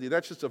eternity.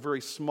 That's just a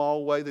very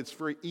small way that's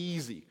very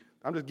easy.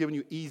 I'm just giving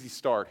you easy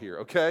start here,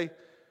 okay,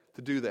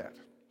 to do that.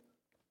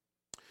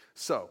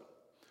 So,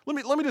 let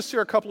me just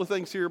share a couple of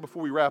things here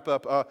before we wrap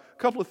up. A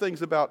couple of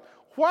things about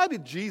what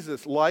did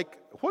Jesus like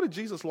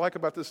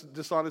about this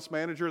dishonest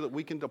manager that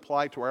we can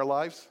apply to our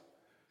lives?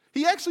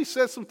 He actually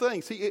says some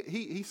things.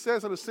 He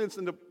says, in a sense,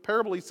 in the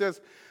parable, he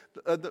says,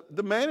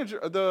 the manager,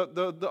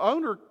 the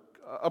owner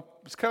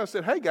kind of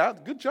said, hey, guy,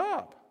 good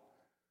job.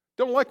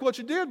 Don't like what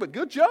you did, but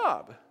good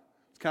job.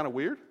 It's kind of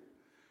weird.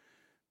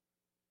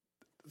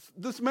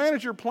 This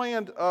manager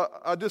planned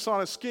a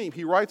dishonest scheme.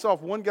 He writes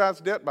off one guy's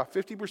debt by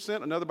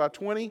 50%, another by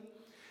 20%,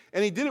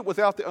 and he did it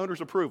without the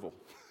owner's approval.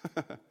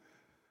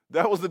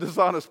 That was the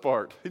dishonest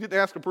part. He didn't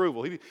ask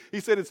approval. He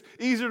said it's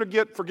easier to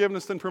get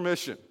forgiveness than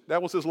permission.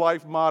 That was his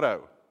life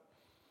motto.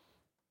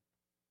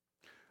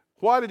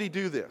 Why did he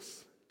do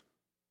this?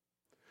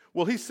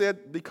 Well, he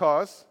said,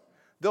 because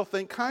they'll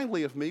think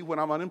kindly of me when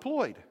I'm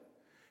unemployed.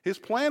 His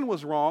plan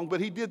was wrong,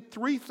 but he did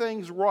 3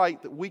 things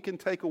right that we can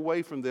take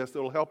away from this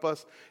that will help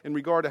us in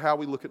regard to how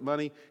we look at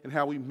money and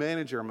how we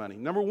manage our money.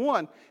 Number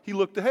 1, he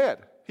looked ahead.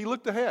 He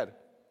looked ahead.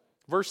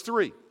 Verse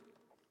 3,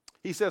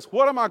 he says,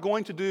 what am I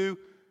going to do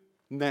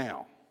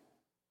now?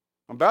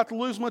 I'm about to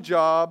lose my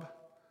job.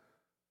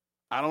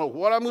 I don't know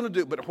what I'm going to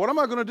do, but what am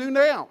I going to do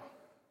now?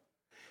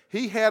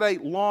 He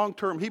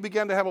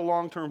began to have a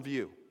long-term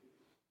view.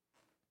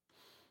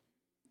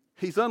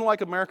 He's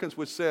unlike Americans,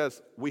 which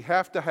says, we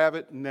have to have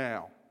it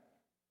now.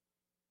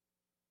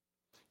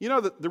 You know,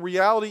 the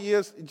reality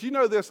is, do you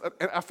know this?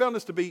 And I found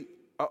this to be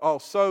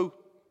so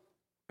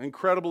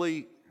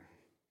incredibly,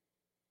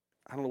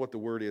 I don't know what the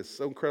word is,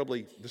 so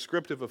incredibly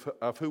descriptive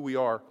of who we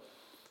are.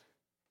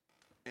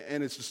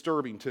 And it's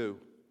disturbing too.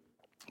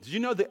 Did you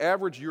know the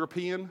average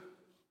European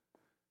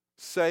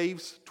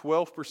saves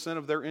 12%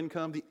 of their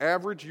income? The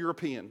average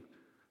European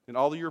in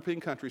all the European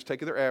countries,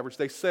 taking their average,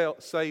 they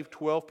save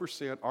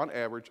 12% on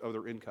average of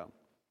their income.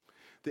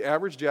 The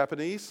average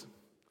Japanese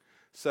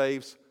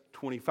saves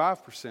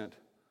 25%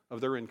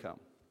 of their income.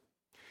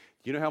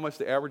 You know how much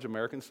the average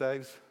American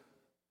saves?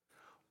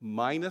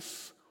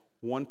 Minus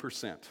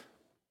 1%.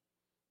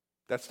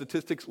 That's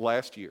statistics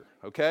last year,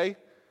 okay?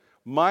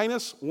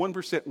 Minus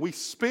 1%. We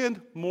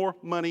spend more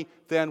money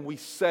than we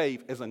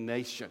save as a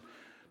nation.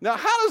 Now,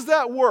 how does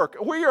that work?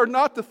 We are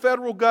not the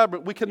federal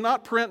government. We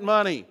cannot print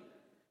money.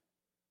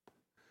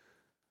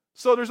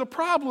 So there's a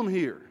problem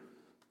here.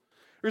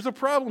 There's a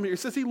problem here. It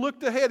says he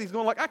looked ahead. He's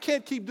going like, I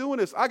can't keep doing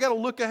this. I got to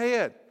look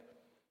ahead.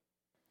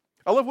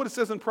 I love what it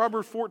says in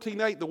Proverbs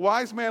 14:8. The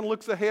wise man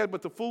looks ahead,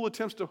 but the fool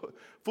attempts to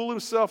fool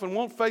himself and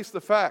won't face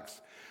the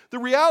facts. The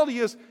reality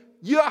is,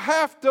 you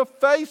have to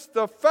face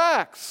the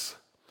facts.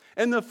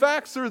 And the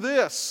facts are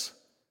this.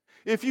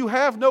 If you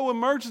have no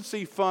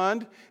emergency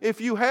fund, if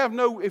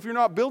you're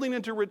not building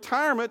into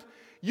retirement,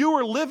 you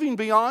are living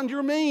beyond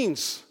your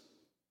means.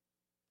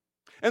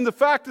 And the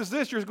fact is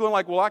this, you're going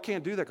like, well, I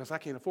can't do that because I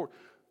can't afford.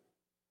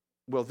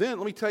 Well, then,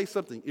 let me tell you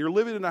something. You're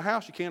living in a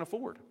house you can't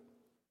afford.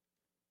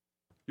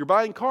 You're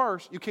buying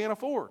cars you can't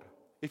afford.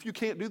 If you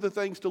can't do the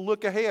things to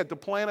look ahead, to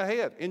plan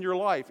ahead in your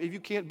life, if you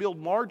can't build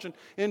margin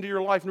into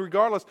your life, and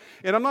regardless,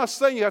 and I'm not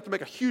saying you have to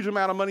make a huge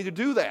amount of money to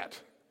do that.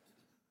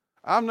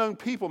 I've known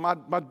people,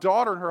 my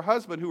daughter and her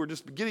husband, who are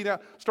just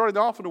starting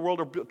off in the world,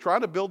 are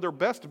trying to build their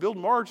best to build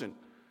margin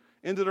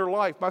into their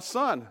life. My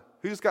son,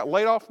 who just got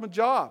laid off from a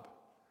job,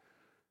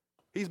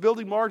 he's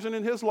building margin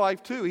in his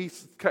life too. He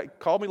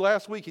called me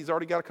last week. He's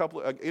already got a couple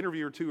of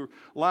interview or two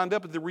lined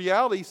up. But the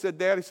reality, he said,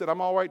 Dad,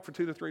 I'm all right for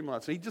 2 to 3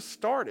 months. And he just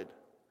started.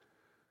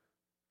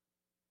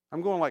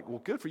 I'm going like,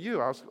 well, good for you.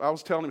 I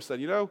was telling him,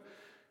 said,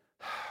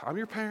 I'm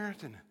your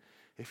parent, and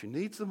if you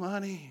need some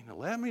money,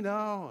 let me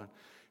know. And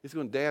he's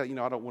going, Dad,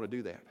 I don't want to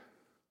do that.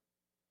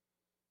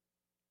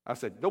 I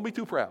said, don't be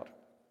too proud.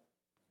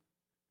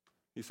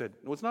 He said,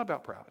 no, it's not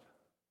about proud.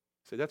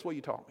 He said, that's what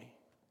you taught me.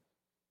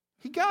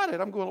 He got it.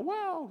 I'm going,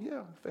 wow,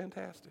 yeah,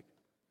 fantastic.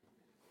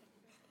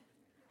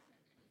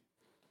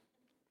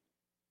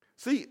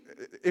 See,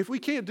 if we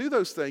can't do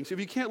those things, if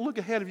you can't look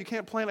ahead, if you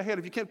can't plan ahead,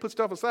 if you can't put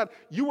stuff aside,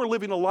 you are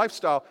living a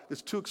lifestyle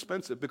that's too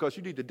expensive because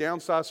you need to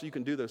downsize so you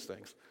can do those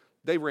things.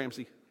 Dave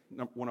Ramsey,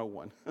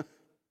 101.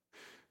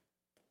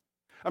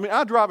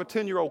 I drive a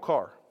 10-year-old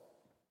car.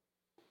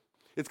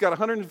 It's got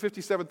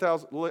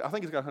 157,000, I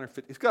think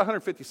it's got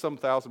 150-some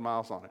thousand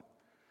miles on it.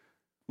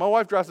 My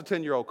wife drives a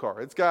 10-year-old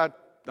car. It's got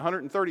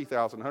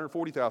 130,000,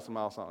 140,000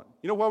 miles on it.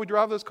 You know why we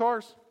drive those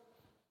cars?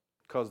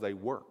 Because they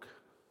work.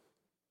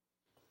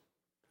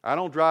 I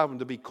don't drive them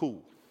to be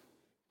cool.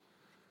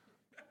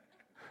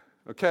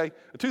 Okay?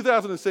 A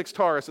 2006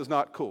 Taurus is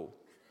not cool.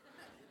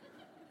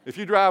 If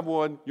you drive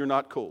one, you're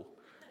not cool.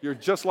 You're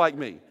just like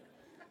me.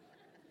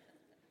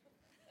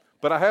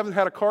 But I haven't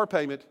had a car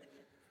payment.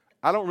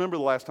 I don't remember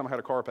the last time I had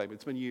a car payment.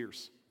 It's been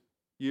years.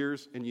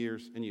 Years and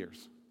years and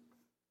years.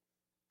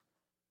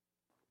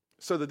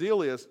 So the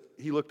deal is,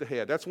 he looked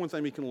ahead. That's one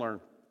thing we can learn.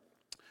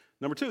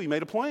 Number 2, he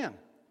made a plan.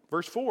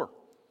 Verse 4.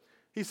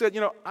 He said, I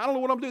don't know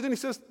what I'm doing. Then he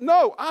says,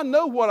 no, I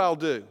know what I'll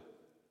do.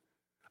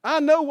 I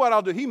know what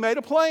I'll do. He made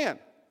a plan.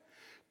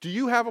 Do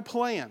you have a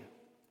plan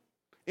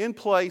in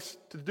place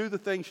to do the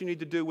things you need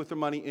to do with the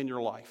money in your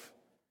life?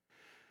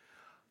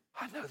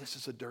 I know this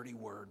is a dirty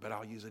word, but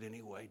I'll use it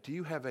anyway. Do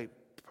you have a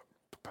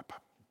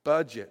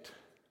budget?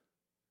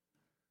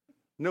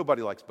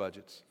 Nobody likes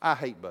budgets. I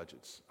hate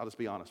budgets. I'll just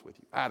be honest with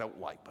you. I don't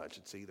like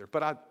budgets either.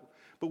 But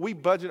we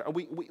budget.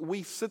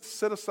 We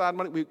set aside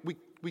money.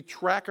 We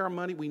track our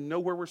money. We know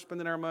where we're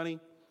spending our money.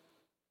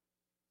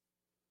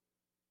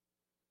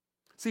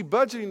 See,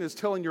 budgeting is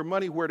telling your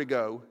money where to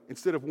go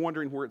instead of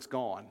wondering where it's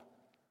gone.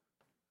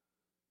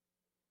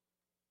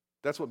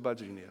 That's what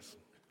budgeting is.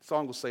 The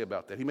song will say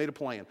about that. He made a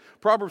plan.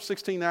 Proverbs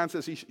 16:9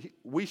 says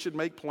we should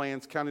make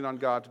plans counting on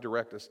God to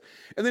direct us.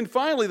 And then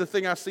finally, the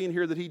thing I see in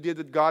here that he did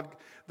that God,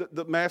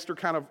 the master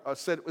kind of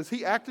said, was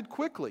he acted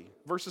quickly.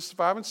 Verses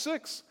 5 and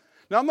 6.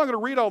 Now, I'm not going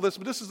to read all this,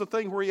 but this is the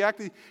thing where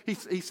he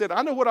said,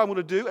 I know what I'm going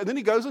to do, and then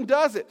he goes and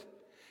does it.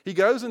 He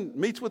goes and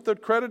meets with the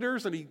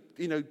creditors, and he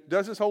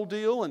does his whole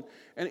deal, and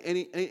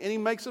he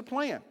makes a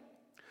plan.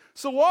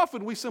 So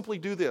often we simply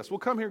do this. We'll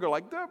come here and go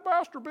like,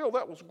 Pastor Bill,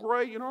 that was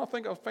great. I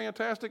think it was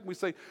fantastic. We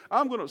say,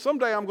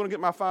 someday I'm going to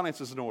get my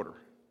finances in order.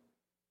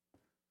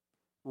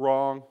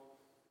 Wrong.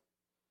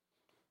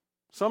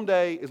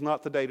 Someday is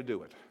not the day to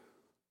do it.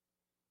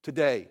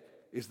 Today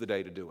is the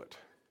day to do it.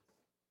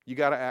 You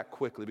got to act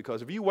quickly,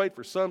 because if you wait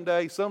for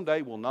someday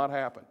will not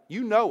happen.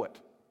 You know it.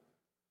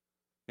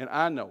 And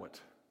I know it.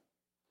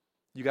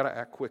 You got to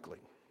act quickly.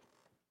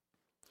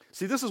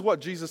 See, this is what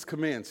Jesus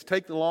commends.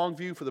 Take the long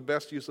view for the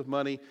best use of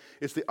money.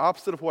 It's the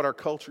opposite of what our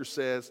culture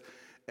says,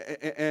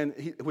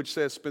 which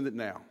says spend it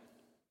now.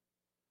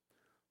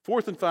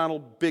 Fourth and final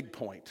big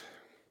point.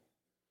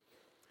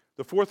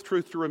 The fourth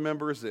truth to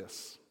remember is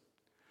this.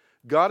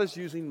 God is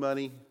using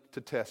money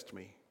to test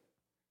me.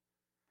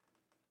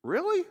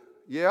 Really?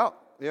 Yeah,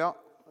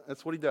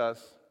 that's what he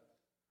does.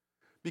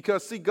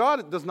 Because, see,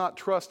 God does not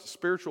trust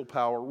spiritual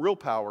power, real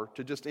power,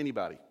 to just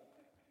anybody.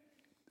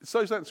 It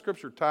says that in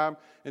Scripture time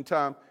and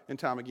time and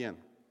time again.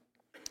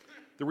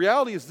 The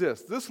reality is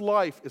this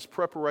life is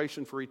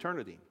preparation for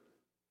eternity.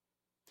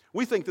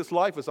 We think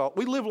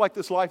we live like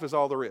this life is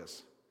all there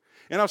is.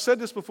 And I've said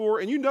this before,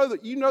 and you know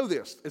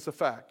this, it's a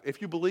fact.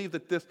 If you believe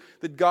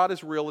that God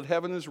is real, that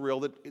heaven is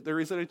real, that there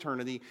is an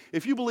eternity,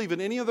 if you believe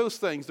in any of those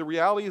things, the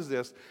reality is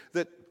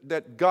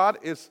that God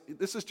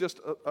this is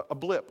just a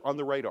blip on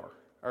the radar,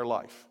 our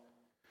life.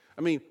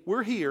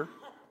 We're here.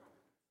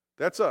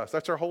 That's us.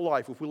 That's our whole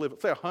life. If we live,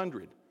 say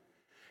 100.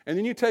 And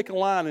then you take a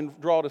line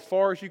and draw it as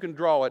far as you can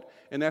draw it,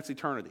 and that's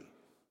eternity.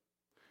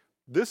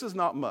 This is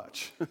not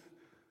much.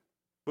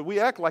 But we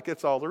act like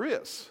it's all there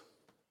is.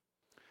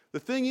 The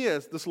thing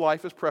is, this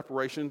life is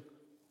preparation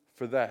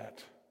for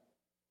that.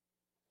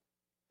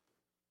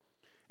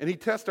 And he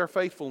tests our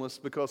faithfulness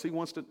because he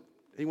wants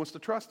to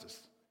trust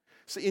us.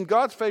 See, in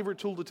God's favorite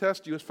tool to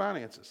test you is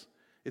finances.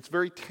 It's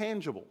very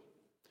tangible.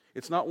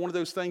 It's not one of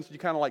those things that you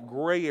kind of like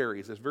gray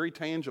areas. It's very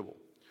tangible.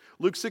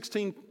 Luke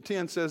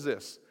 16:10 says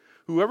this,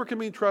 whoever can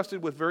be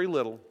trusted with very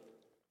little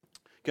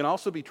can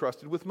also be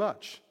trusted with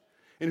much.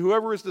 And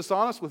whoever is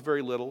dishonest with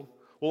very little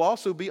will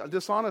also be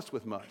dishonest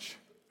with much.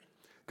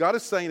 God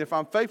is saying, if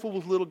I'm faithful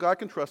with little, God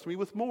can trust me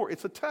with more.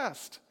 It's a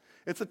test.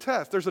 It's a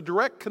test. There's a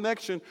direct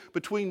connection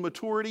between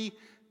maturity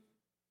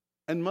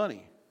and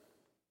money.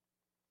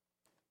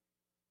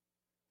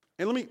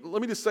 And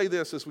let me just say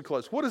this as we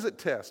close. What does it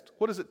test?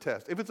 What does it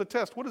test? If it's a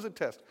test, what does it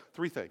test?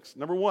 3 things.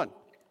 Number 1,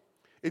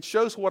 it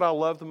shows what I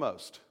love the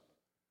most.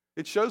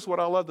 It shows what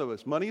I love the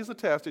most. Money is a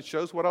test. It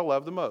shows what I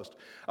love the most.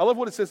 I love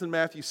what it says in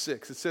Matthew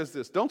 6. It says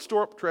this, don't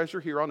store up treasure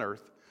here on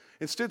earth.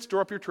 Instead,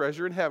 store up your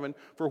treasure in heaven.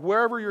 For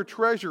wherever your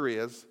treasure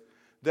is,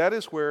 that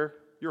is where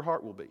your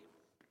heart will be.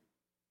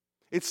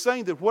 It's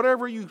saying that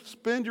whatever you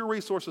spend your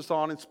resources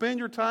on and spend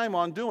your time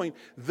on doing,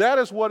 that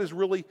is what is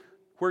really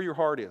where your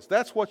heart is.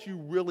 That's what you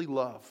really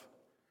love.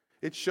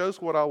 It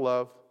shows what I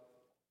love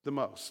the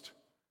most.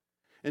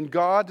 And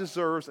God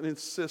deserves and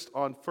insists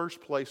on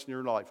first place in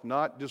your life,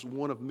 not just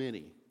one of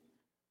many.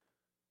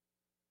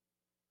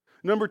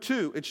 Number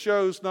 2, it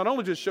shows, not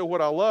only does it show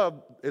what I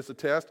love as a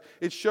test,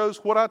 it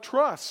shows what I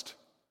trust.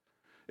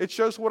 It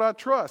shows what I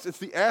trust. It's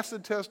the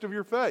acid test of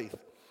your faith.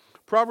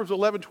 Proverbs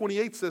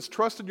 11:28 says,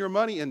 trust in your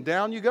money and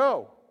down you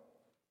go.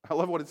 I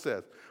love what it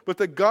says. But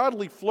the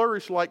godly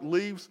flourish like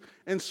leaves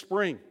in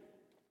spring.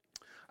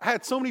 I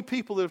had so many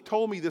people that have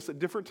told me this at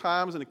different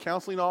times in a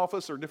counseling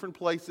office or different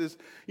places.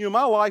 You know,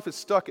 my life is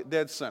stuck at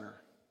dead center.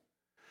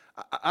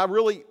 I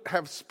really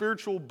have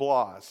spiritual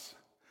blahs.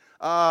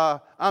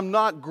 I'm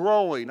not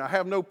growing. I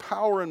have no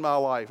power in my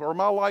life. Or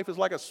my life is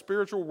like a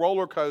spiritual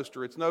roller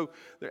coaster.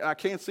 I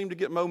can't seem to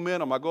get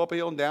momentum. I go up a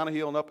hill and down a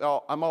hill and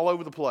up. I'm all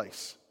over the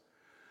place.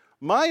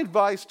 My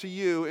advice to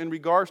you in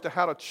regards to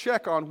how to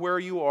check on where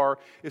you are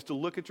is to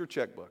look at your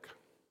checkbook.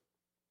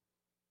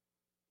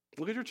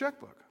 Look at your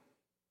checkbook.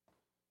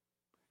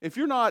 If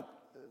you're not,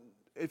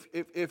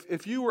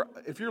 if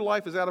your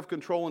life is out of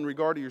control in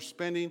regard to your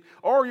spending,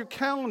 or your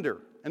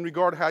calendar in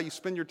regard to how you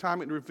spend your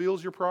time, it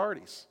reveals your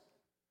priorities.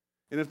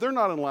 And if they're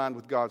not in line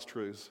with God's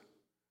truths,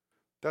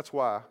 that's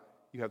why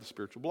you have the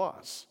spiritual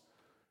blahs.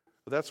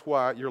 That's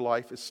why your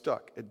life is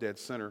stuck at dead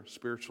center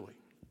spiritually.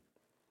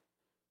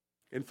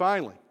 And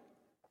finally,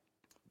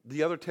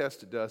 the other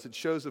test it does, it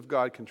shows if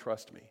God can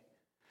trust me.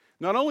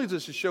 Not only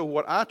does it show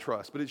what I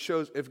trust, but it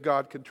shows if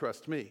God can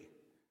trust me.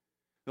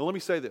 Now let me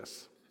say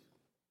this.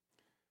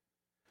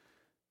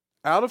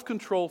 Out of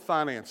control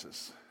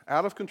finances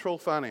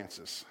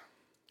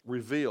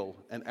reveal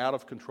an out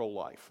of control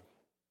life.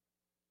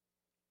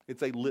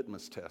 It's a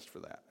litmus test for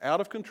that. Out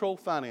of control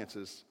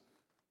finances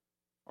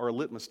are a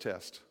litmus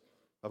test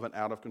of an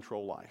out of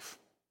control life.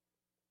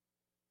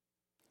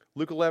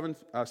 Luke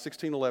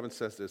 16:11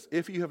 says this,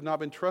 if you have not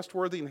been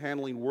trustworthy in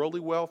handling worldly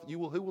wealth, who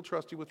will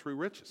trust you with true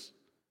riches?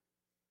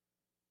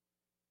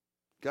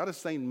 God is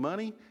saying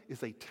money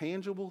is a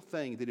tangible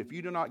thing that if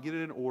you do not get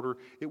it in order,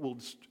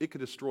 it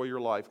could destroy your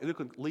life. And it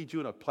could lead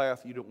you in a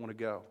path you don't want to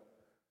go.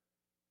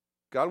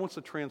 God wants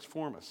to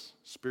transform us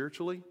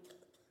spiritually,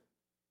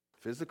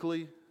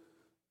 physically,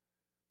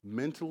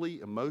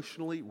 mentally,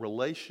 emotionally,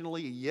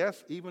 relationally,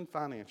 yes, even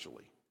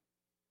financially.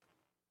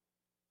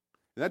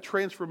 And that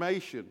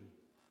transformation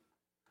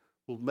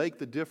will make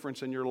the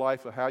difference in your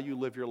life of how you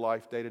live your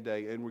life day to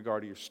day in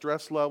regard to your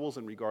stress levels,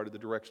 in regard to the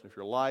direction of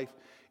your life,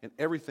 and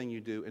everything you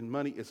do. And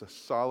money is a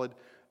solid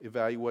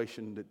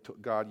evaluation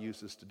that God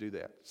uses to do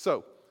that.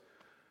 So,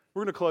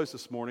 we're going to close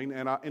this morning,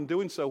 and in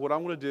doing so, what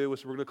I'm going to do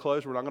is we're going to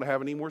close. We're not going to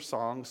have any more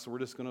songs, so we're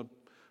just going to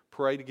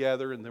pray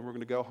together, and then we're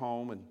going to go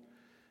home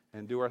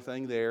and do our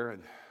thing there.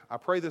 And I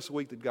pray this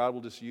week that God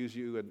will just use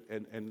you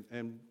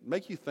and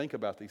make you think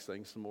about these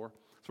things some more.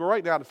 So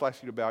right now, I'd just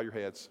ask you to bow your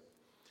heads.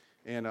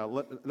 And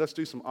let's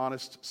do some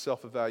honest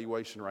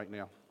self-evaluation right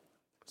now.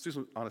 Let's do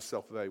some honest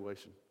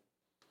self-evaluation.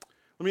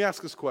 Let me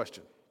ask this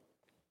question.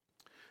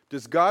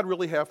 Does God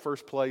really have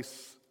first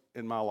place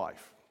in my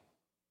life?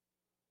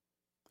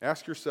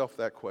 Ask yourself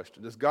that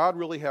question. Does God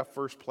really have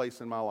first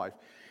place in my life?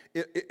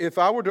 If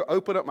I were to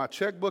open up my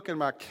checkbook and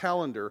my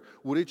calendar,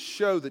 would it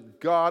show that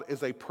God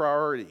is a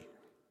priority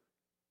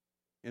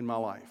in my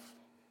life?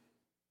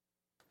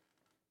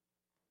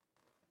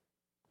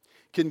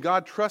 Can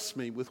God trust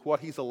me with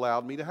what He's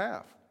allowed me to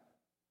have?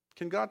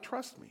 Can God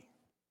trust me?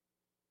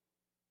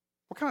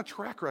 What kind of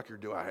track record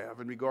do I have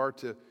in regard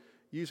to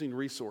using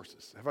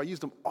resources? Have I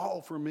used them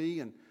all for me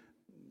and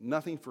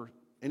nothing for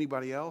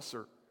anybody else?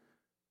 Or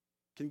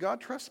can God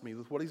trust me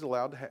with what He's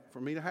allowed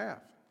for me to have?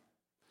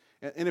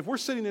 And if we're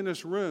sitting in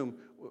this room,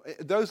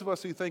 those of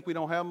us who think we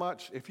don't have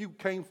much, if you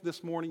came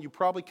this morning, you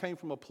probably came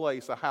from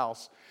a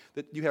house,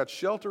 that you had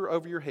shelter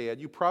over your head.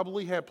 You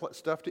probably had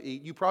stuff to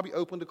eat. You probably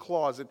opened a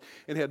closet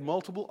and had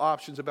multiple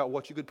options about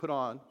what you could put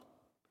on.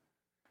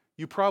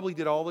 You probably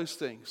did all those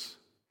things.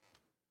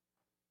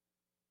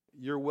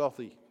 You're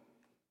wealthy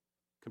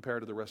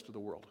compared to the rest of the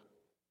world.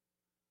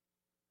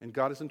 And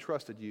God has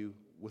entrusted you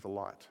with a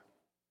lot.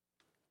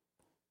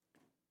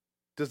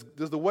 Does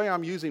the way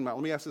I'm using let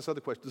me ask this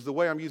other question. Does the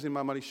way I'm using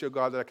my money show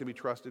God that I can be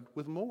trusted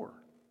with more?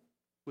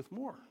 With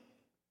more.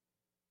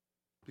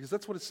 Because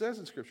that's what it says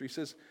in Scripture. He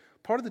says,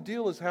 part of the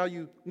deal is how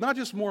you, not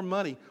just more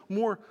money,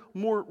 more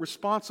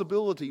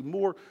responsibility,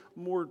 more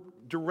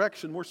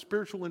direction, more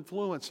spiritual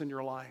influence in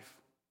your life.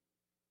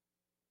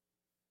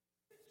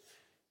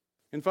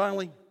 And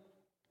finally,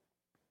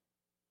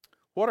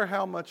 what or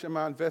how much am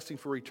I investing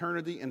for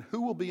eternity, and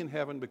who will be in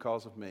heaven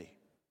because of me?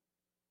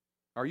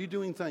 Are you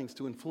doing things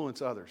to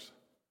influence others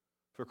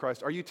for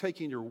Christ? Are you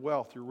taking your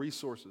wealth, your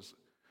resources,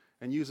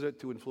 and using it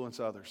to influence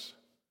others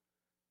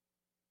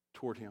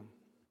toward Him?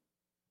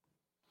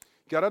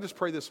 God, I just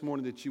pray this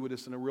morning that you would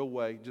just in a real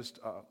way just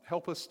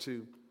help us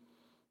to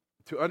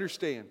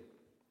understand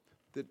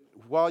that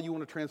while you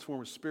want to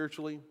transform us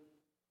spiritually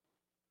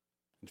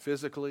and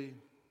physically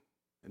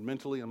and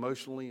mentally,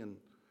 emotionally, and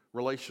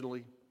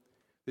relationally,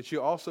 that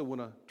you also want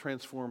to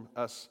transform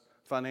us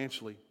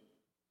financially.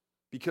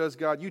 Because,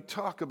 God, you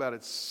talk about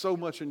it so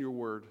much in your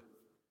word.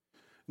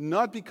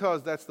 Not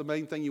because that's the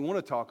main thing you want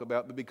to talk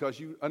about, but because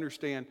you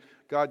understand,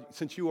 God,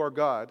 since you are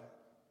God,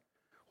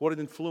 what an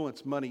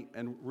influence money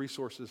and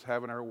resources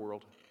have in our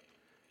world.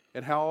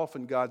 And how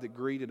often, God, that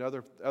greed and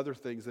other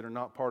things that are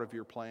not part of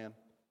your plan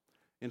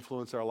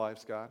influence our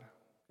lives, God,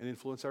 and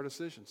influence our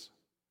decisions.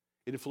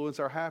 It influences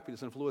our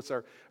happiness, influence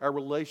our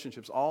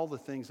relationships, all the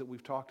things that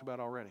we've talked about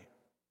already.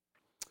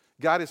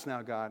 Guide us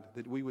now, God,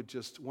 that we would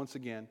just, once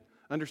again,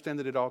 understand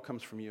that it all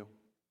comes from you.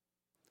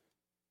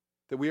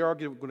 That we are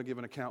going to give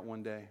an account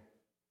one day.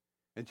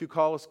 And you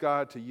call us,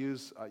 God, to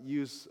use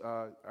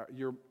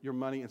your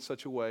money in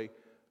such a way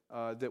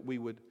that we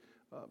would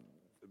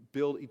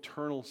build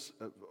eternal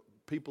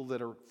people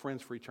that are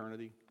friends for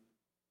eternity.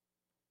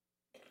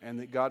 And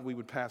that, God, we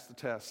would pass the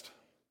test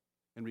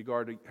in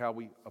regard to how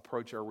we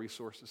approach our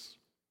resources.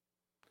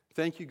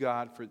 Thank you,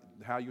 God, for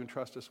how you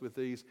entrust us with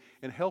these.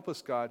 And help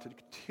us, God, to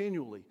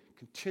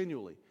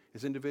continually,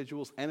 as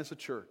individuals and as a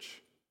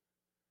church,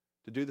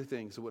 to do the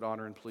things that would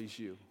honor and please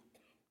you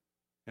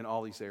in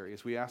all these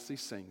areas. We ask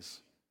these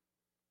things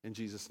in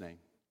Jesus' name.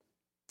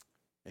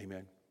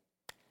 Amen.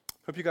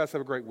 Hope you guys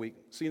have a great week.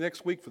 See you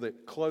next week for the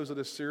close of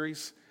this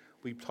series.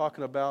 We'll be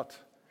talking about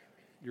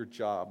your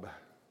job.